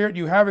Holy Spirit.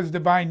 You have his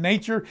divine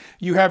nature.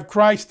 You have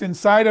Christ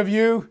inside of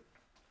you.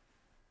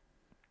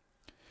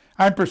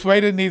 I'm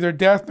persuaded neither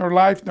death nor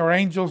life, nor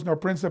angels, nor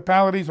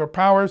principalities or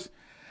powers,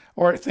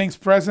 or things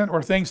present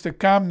or things to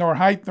come, nor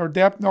height nor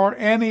depth, nor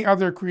any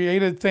other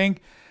created thing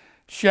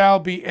shall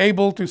be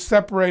able to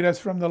separate us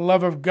from the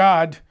love of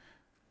God.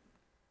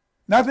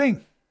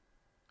 Nothing,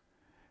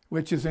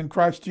 which is in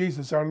Christ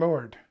Jesus our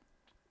Lord.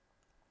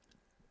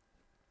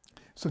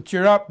 So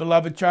cheer up,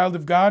 beloved child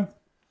of God.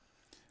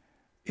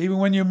 Even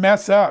when you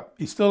mess up,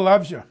 he still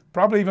loves you,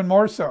 probably even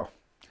more so.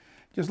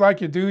 Just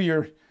like you do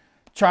your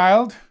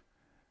child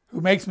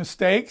who makes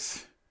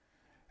mistakes.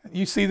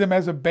 You see them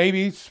as a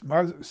baby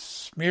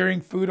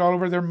smearing food all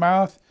over their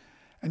mouth,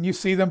 and you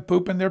see them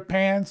pooping their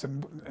pants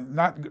and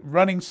not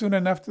running soon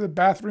enough to the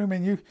bathroom,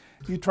 and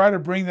you try to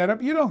bring that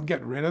up. You don't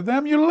get rid of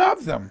them. You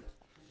love them.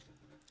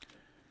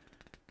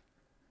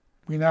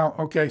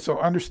 Okay, so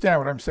understand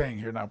what I'm saying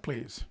here now,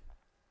 please.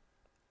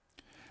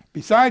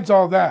 Besides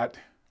all that,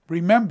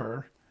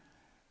 remember,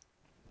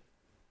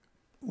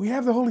 we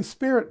have the Holy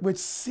Spirit which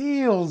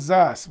seals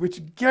us,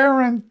 which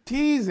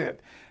guarantees it,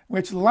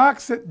 which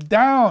locks it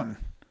down.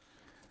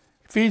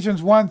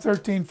 Ephesians 1,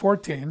 13,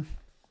 14.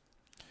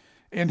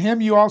 In him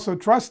you also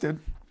trusted,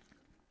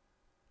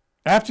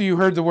 after you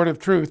heard the word of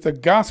truth, the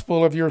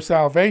gospel of your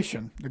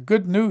salvation, the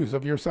good news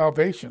of your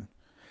salvation,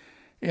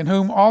 in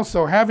whom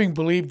also, having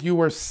believed, you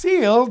were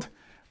sealed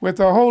with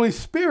the Holy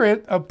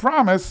Spirit of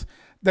promise,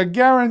 the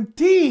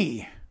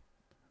guarantee,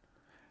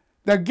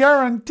 the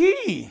down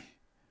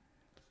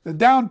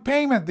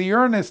payment, the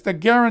earnest, the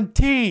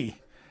guarantee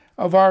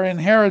of our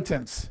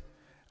inheritance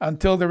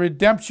until the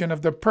redemption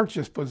of the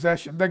purchased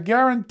possession. The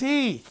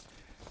guarantee.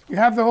 You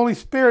have the Holy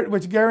Spirit,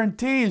 which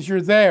guarantees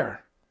you're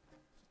there.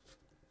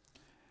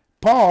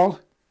 Paul,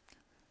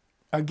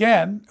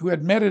 again, who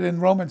admitted in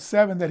Romans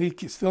 7 that he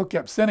still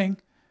kept sinning,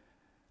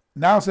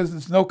 now says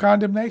there's no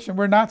condemnation.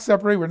 We're not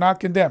separated. We're not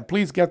condemned.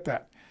 Please get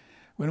that.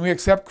 When we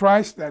accept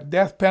Christ, that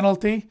death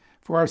penalty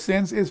for our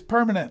sins is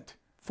permanent,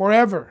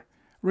 forever,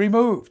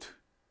 removed.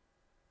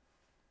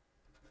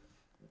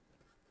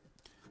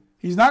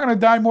 He's not going to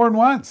die more than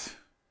once.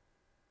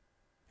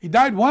 He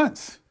died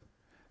once.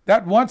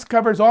 That once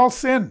covers all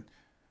sin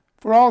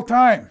for all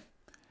time.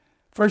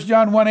 1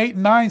 John 1, 8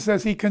 and 9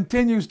 says he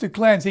continues to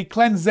cleanse. He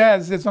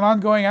cleanses. It's an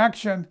ongoing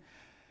action.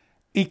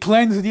 He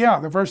cleansed,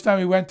 the first time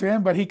we went to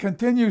him, but he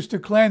continues to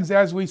cleanse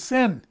as we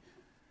sin.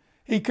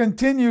 He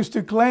continues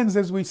to cleanse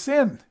as we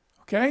sin.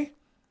 Okay?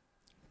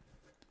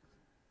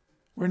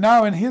 We're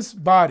now in his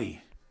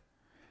body.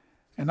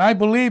 And I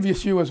believe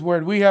Yeshua's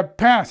word. We have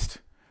passed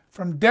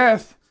from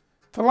death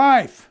to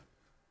life.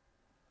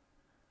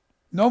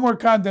 No more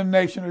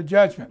condemnation or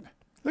judgment.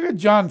 Look at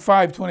John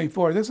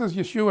 5:24. This is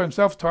Yeshua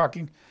himself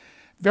talking.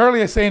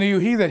 Verily I say unto you,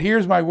 he that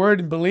hears my word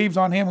and believes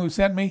on him who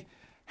sent me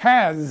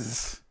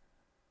has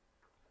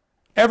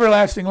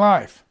everlasting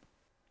life.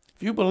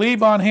 If you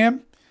believe on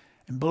him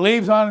and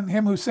believes on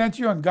him who sent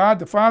you, and God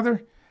the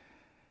Father,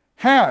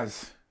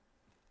 has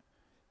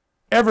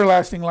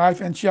everlasting life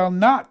and shall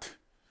not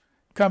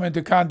come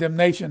into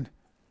condemnation.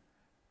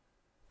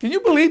 Can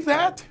you believe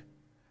that?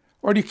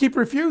 Or do you keep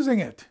refusing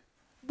it?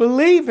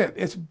 Believe it.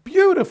 It's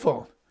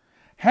beautiful.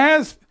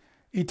 Has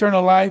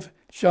eternal life,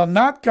 shall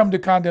not come to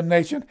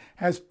condemnation,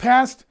 has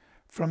passed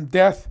from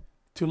death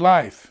to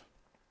life.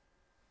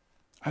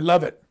 I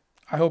love it.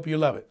 I hope you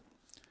love it.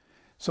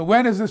 So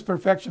when is this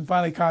perfection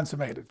finally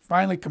consummated?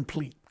 Finally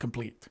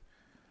complete.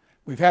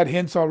 We've had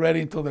hints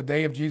already until the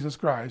day of Jesus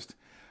Christ.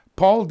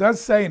 Paul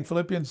does say in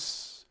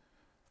Philippians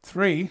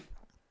 3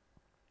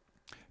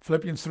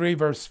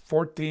 verse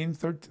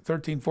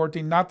 13,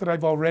 14, not that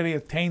I've already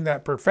attained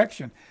that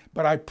perfection,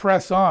 but I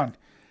press on.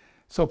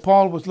 So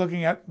Paul was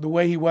looking at the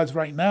way he was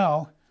right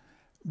now,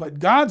 but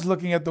God's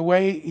looking at the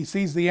way he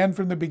sees the end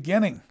from the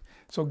beginning.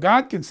 So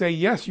God can say,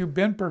 yes, you've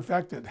been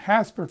perfected,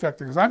 has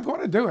perfected, because I'm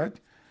going to do it.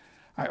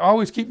 I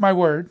always keep my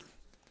word.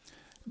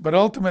 But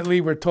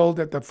ultimately, we're told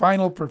that the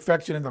final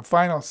perfection in the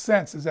final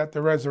sense is at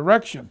the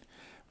resurrection,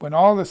 when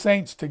all the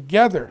saints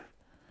together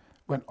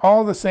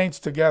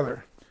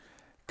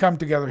come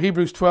together.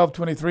 Hebrews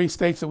 12:23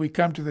 states that we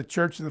come to the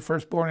church of the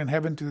firstborn in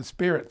heaven, to the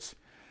spirits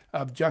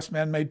of just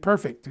men made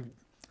perfect, to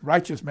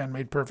righteous men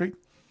made perfect.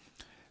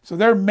 So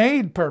they're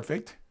made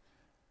perfect.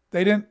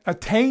 They didn't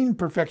attain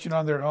perfection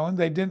on their own.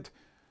 They didn't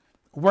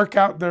work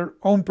out their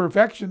own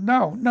perfection.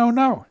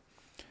 No.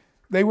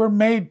 They were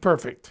made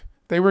perfect.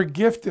 They were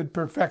gifted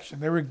perfection.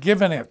 They were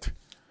given it.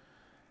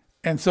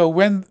 And so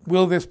when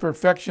will this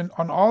perfection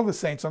on all the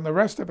saints, on the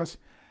rest of us?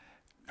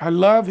 I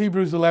love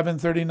Hebrews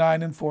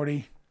 11:39 and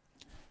 40.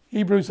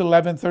 Hebrews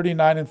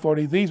 11:39 and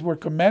 40. These were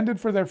commended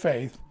for their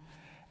faith,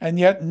 and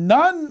yet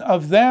none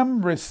of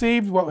them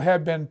received what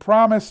had been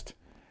promised.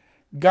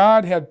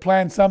 God had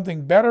planned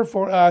something better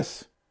for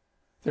us.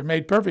 They're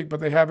made perfect, but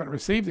they haven't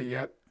received it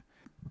yet.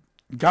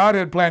 God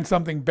had planned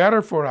something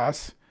better for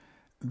us,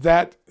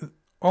 that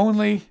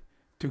only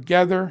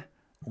together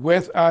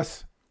with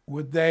us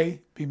would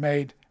they be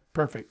made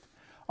perfect.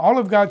 All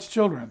of God's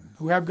children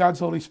who have God's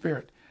Holy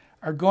Spirit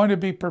are going to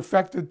be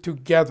perfected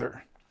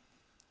together.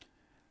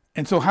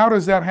 And so how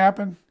does that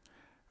happen?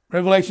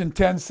 Revelation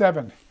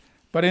 10:7.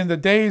 But in the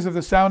days of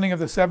the sounding of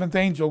the seventh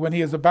angel, when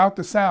he is about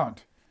to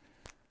sound,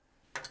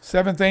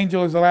 seventh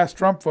angel is the last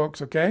trump,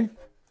 folks, okay?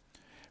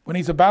 When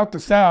he's about to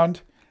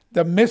sound,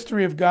 the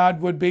mystery of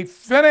God would be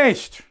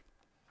finished.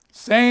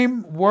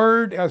 Same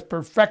word as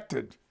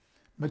perfected,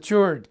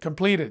 matured,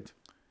 completed.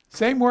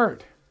 Same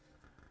word.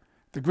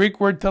 The Greek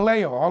word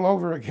teleo, all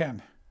over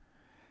again.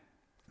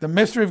 The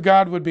mystery of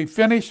God would be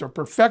finished or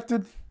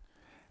perfected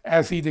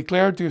as he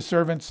declared to his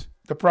servants,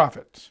 the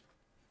prophets.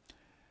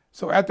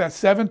 So at that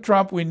seventh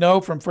trump, we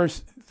know from 1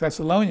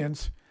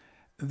 Thessalonians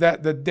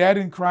that the dead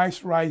in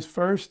Christ rise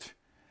first,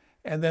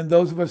 and then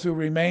those of us who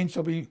remain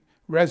shall be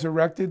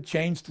resurrected,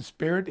 changed to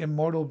spirit,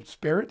 immortal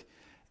spirit,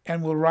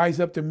 and will rise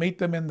up to meet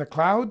them in the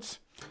clouds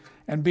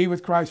and be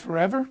with Christ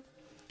forever.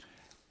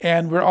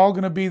 And we're all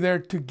going to be there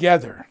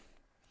together.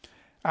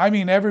 I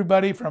mean,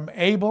 everybody from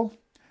Abel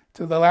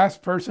to the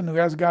last person who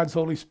has God's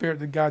Holy Spirit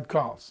that God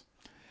calls.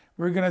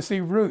 We're going to see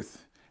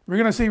Ruth. We're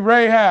going to see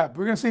Rahab.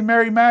 We're going to see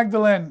Mary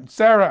Magdalene,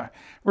 Sarah.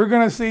 We're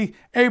going to see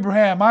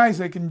Abraham,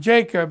 Isaac, and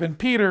Jacob, and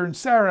Peter, and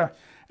Sarah.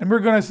 And we're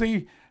going to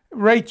see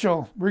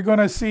Rachel. We're going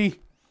to see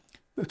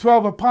the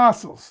 12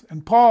 apostles,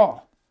 and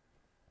Paul,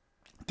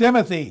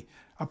 Timothy,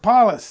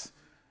 Apollos,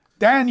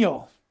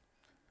 Daniel,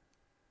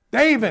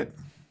 David.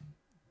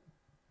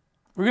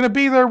 We're going to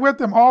be there with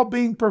them, all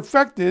being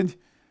perfected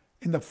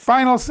in the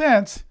final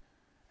sense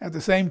at the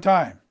same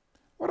time.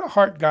 What a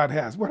heart God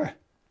has. What a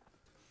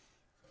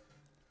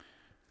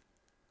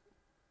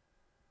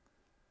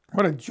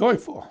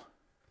joyful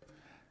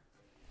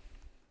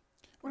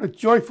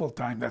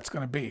time that's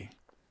going to be.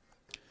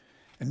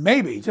 And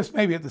maybe, just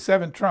maybe at the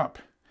seventh trump,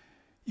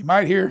 you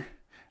might hear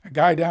a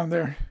guy down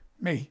there,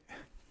 me,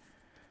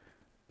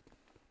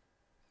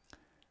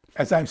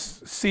 as I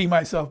see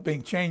myself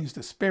being changed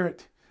to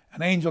spirit,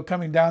 an angel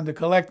coming down to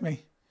collect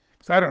me.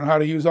 Because I don't know how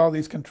to use all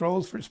these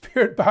controls for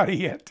spirit body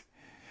yet.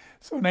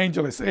 So an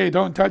angel will say, hey,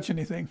 don't touch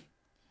anything.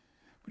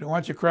 We don't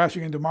want you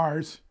crashing into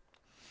Mars.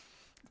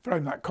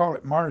 Probably not call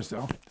it Mars,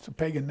 though. It's a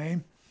pagan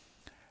name.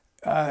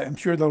 I'm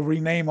sure they'll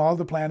rename all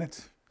the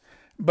planets.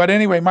 But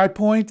anyway, my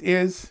point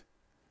is,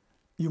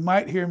 you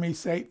might hear me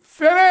say,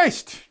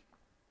 finished!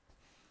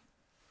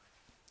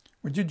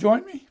 Would you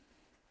join me?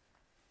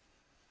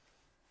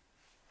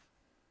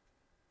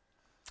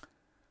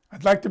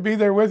 I'd like to be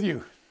there with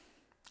you.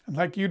 I'd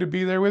like you to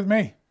be there with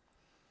me.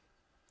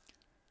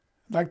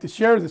 I'd like to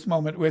share this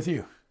moment with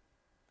you.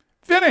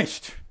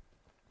 Finished!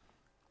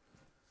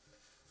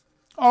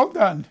 All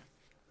done.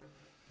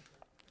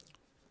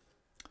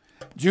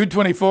 Jude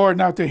 24,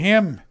 now to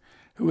him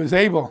who is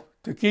able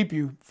to keep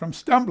you from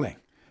stumbling.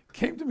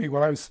 Came to me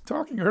while I was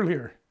talking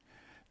earlier.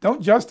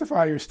 Don't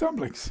justify your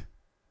stumblings.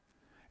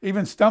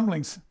 Even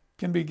stumblings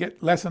can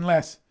get less and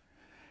less.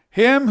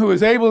 Him who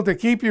is able to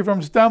keep you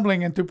from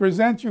stumbling and to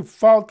present you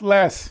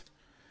faultless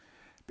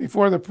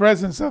before the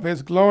presence of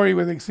his glory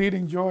with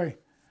exceeding joy.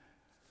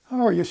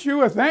 Oh,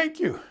 Yeshua, thank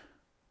you.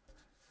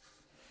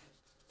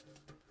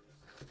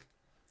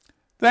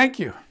 Thank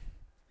you.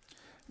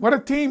 What a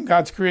team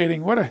God's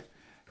creating.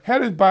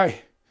 Headed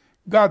by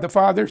God the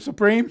Father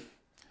Supreme,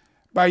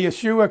 by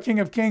Yeshua, King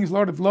of Kings,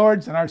 Lord of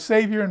Lords, and our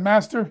Savior and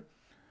Master,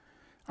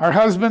 our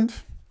husband.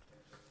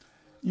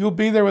 You'll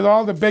be there with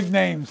all the big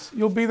names.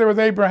 You'll be there with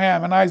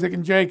Abraham and Isaac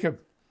and Jacob,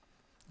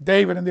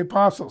 David and the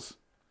apostles.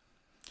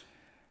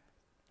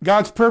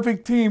 God's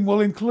perfect team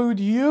will include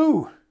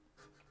you.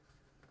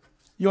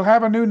 You'll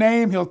have a new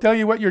name. He'll tell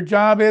you what your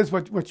job is,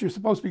 what you're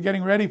supposed to be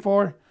getting ready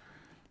for.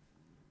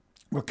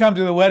 We'll come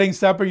to the wedding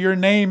supper. Your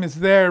name is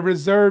there,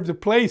 reserved a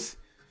place.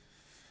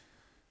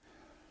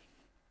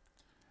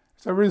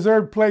 It's a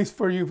reserved place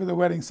for you for the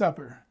wedding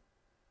supper.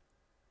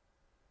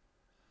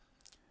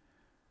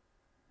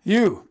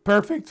 You,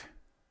 perfect,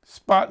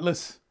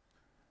 spotless,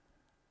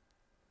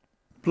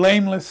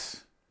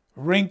 blameless,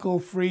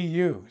 wrinkle-free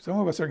you. Some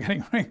of us are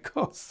getting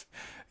wrinkles.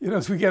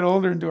 As we get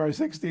older into our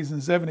 60s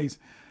and 70s,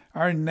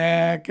 our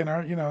neck and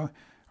our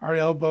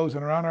elbows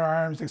and around our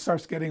arms, it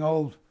starts getting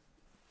old,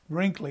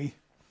 wrinkly.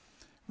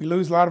 We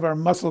lose a lot of our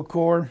muscle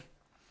core.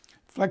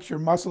 Flex your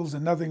muscles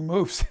and nothing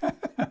moves.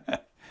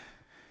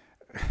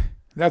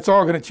 That's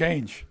all going to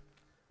change.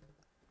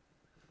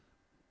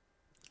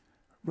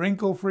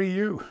 Wrinkle-free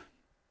you.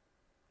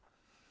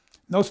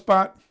 No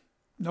spot,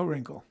 no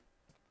wrinkle.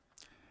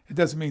 It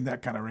doesn't mean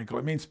that kind of wrinkle.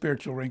 It means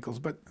spiritual wrinkles,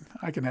 but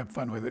I can have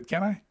fun with it,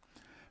 can I?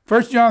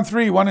 1 John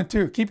 3, 1 and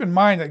 2. Keep in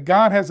mind that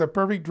God has a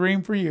perfect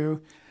dream for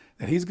you,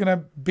 that he's going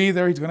to be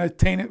there. He's going to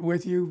attain it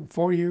with you,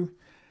 for you.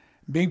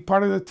 Being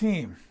part of the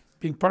team.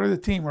 Being part of the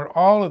team where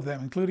all of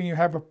them, including you,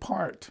 have a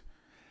part.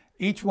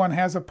 Each one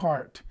has a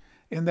part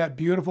in that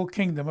beautiful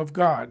kingdom of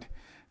God,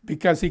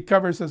 because he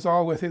covers us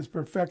all with his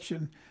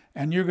perfection,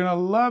 and you're going to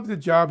love the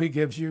job he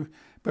gives you.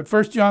 But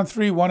 1 John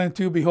 3, 1 and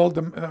 2, behold,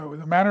 the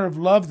manner of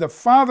love the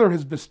Father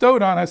has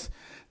bestowed on us,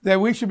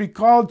 that we should be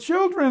called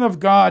children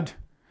of God.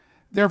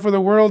 Therefore the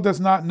world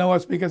does not know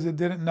us, because it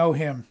didn't know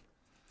him.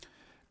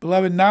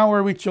 Beloved, now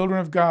are we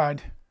children of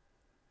God.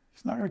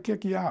 He's not going to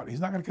kick you out. He's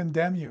not going to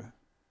condemn you.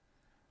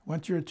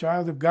 Once you're a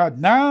child of God,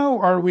 now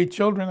are we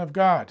children of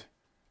God.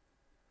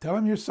 Tell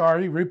him you're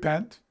sorry,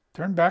 repent,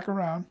 turn back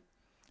around.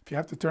 If you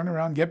have to turn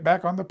around, get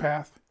back on the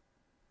path.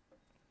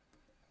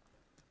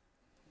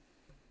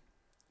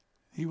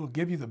 He will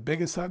give you the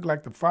biggest hug,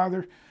 like the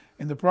father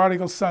in the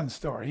prodigal son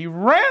story. He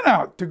ran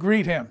out to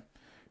greet him,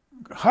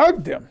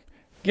 hugged him,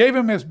 gave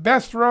him his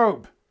best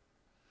robe,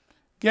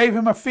 gave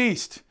him a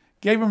feast,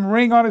 gave him a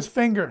ring on his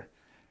finger,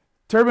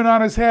 turban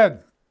on his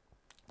head,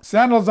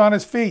 sandals on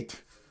his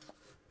feet.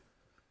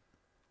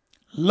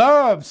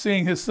 Loved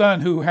seeing his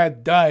son, who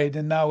had died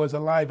and now was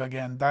alive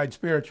again, died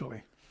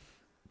spiritually.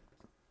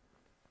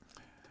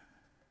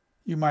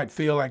 You might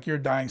feel like you're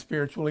dying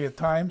spiritually at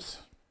times.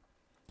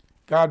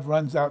 God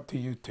runs out to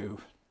you too.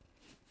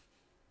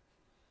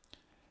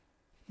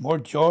 More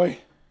joy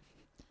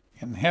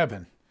in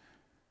heaven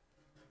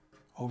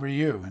over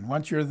you. And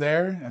once you're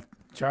there,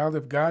 a child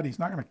of God, he's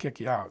not going to kick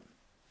you out.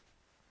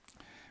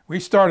 We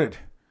started.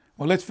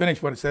 Well, let's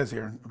finish what it says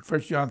here.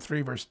 1 John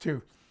 3, verse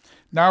 2.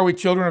 Now are we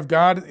children of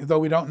God, though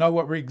we don't know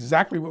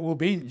exactly what we'll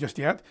be just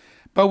yet.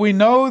 But we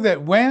know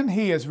that when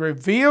he is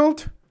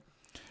revealed,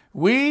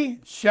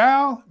 we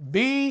shall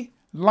be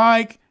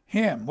like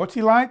him. What's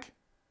he like?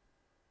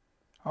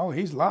 Oh,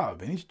 he's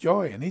love, and he's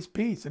joy, and he's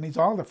peace, and he's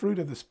all the fruit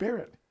of the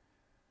Spirit.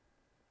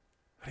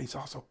 But he's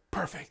also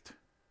perfect.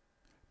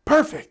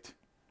 Perfect.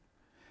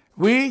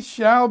 We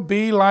shall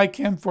be like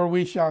him, for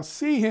we shall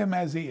see him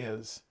as he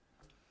is.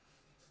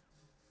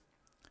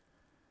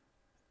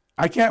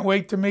 I can't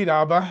wait to meet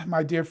Abba,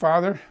 my dear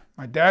Father,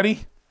 my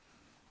Daddy.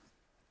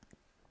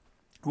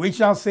 We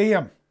shall see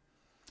him.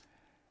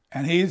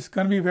 And he's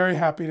going to be very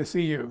happy to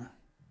see you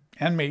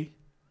and me.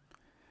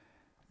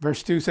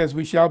 Verse 2 says,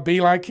 we shall be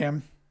like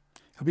him.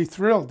 He'll be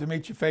thrilled to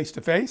meet you face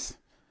to face.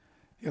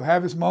 He'll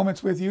have his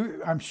moments with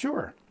you, I'm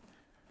sure.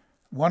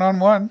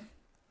 One-on-one.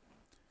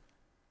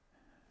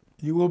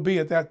 You will be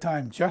at that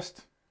time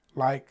just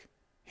like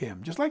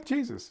him, just like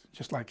Jesus,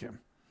 just like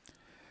him.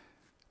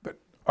 But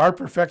our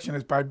perfection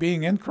is by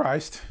being in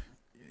Christ,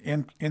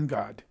 in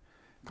God.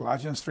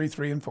 Colossians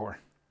 3 and 4.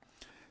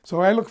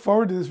 So I look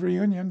forward to this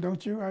reunion,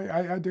 don't you?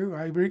 I do.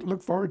 I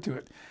look forward to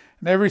it.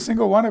 And every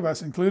single one of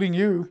us, including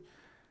you,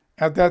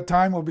 at that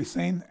time will be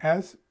seen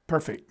as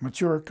perfect,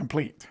 mature,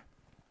 complete.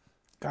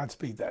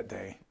 Godspeed that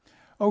day.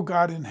 Oh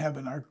God in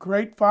heaven, our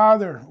great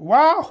Father.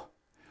 Wow!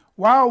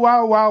 Wow,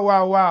 wow, wow,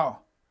 wow, wow.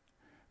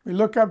 We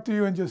look up to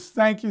you and just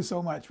thank you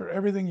so much for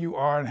everything you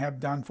are and have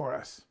done for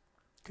us.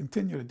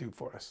 Continue to do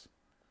for us.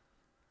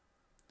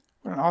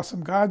 What an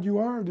awesome God you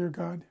are, dear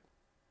God.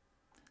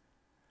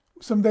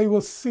 Someday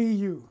we'll see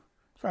you.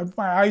 So I have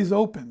my eyes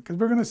open because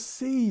we're going to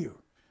see you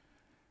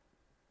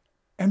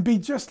and be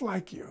just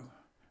like you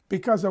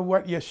because of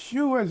what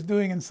Yeshua is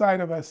doing inside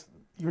of us,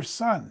 your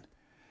Son,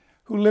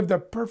 who lived a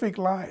perfect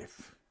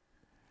life.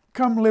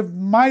 Come live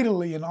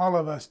mightily in all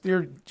of us,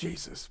 dear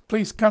Jesus.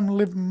 Please come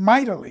live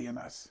mightily in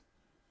us.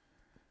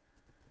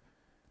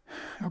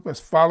 Help us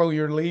follow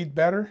your lead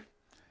better.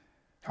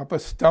 Help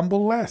us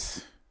stumble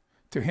less.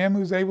 To him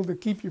who's able to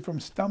keep you from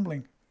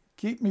stumbling,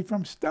 keep me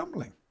from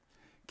stumbling.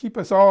 Keep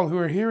us all who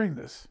are hearing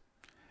this.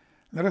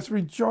 Let us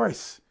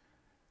rejoice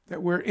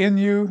that we're in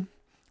you.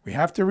 We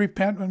have to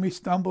repent when we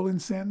stumble in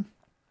sin.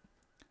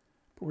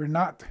 But we're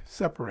not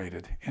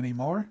separated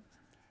anymore.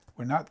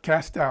 We're not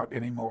cast out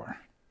anymore.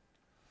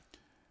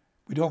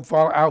 We don't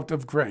fall out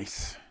of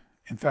grace.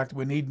 In fact,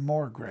 we need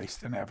more grace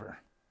than ever.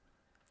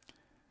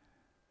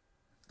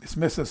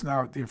 Dismiss us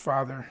now, dear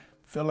Father.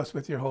 Fill us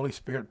with your Holy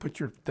Spirit. Put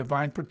your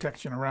divine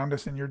protection around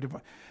us and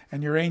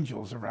your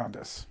angels around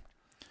us.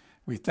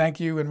 We thank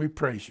you and we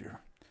praise you.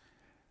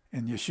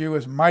 In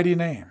Yeshua's mighty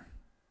name,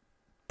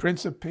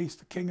 Prince of Peace,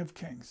 the King of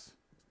Kings,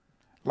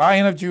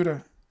 Lion of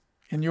Judah,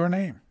 in your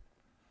name.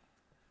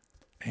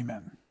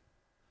 Amen.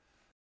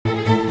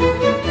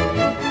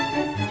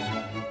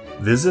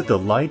 Visit the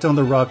Light on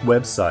the Rock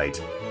website,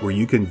 where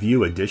you can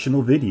view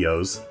additional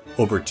videos,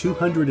 over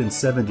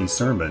 270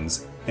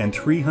 sermons, and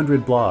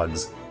 300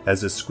 blogs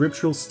as a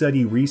scriptural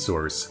study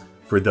resource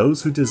for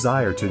those who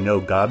desire to know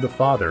God the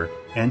Father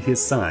and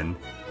His Son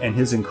and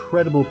His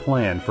incredible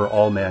plan for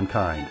all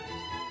mankind.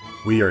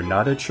 We are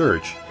not a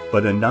church,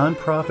 but a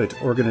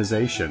non-profit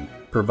organization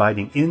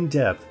providing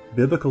in-depth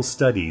biblical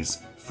studies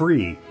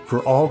free for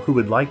all who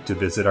would like to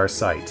visit our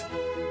site.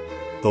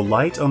 The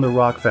Light on the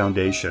Rock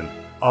Foundation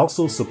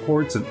also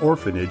supports an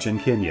orphanage in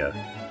Kenya,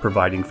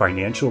 providing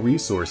financial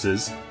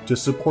resources to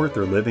support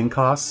their living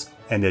costs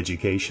and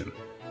education.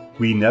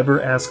 We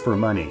never ask for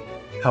money.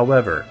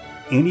 However,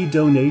 any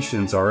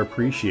donations are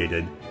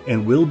appreciated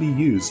and will be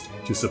used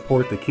to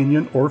support the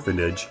Kenyan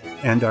orphanage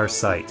and our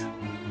site.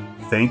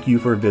 Thank you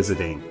for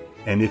visiting,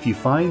 and if you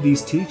find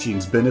these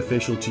teachings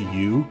beneficial to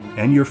you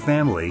and your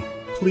family,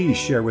 please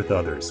share with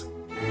others.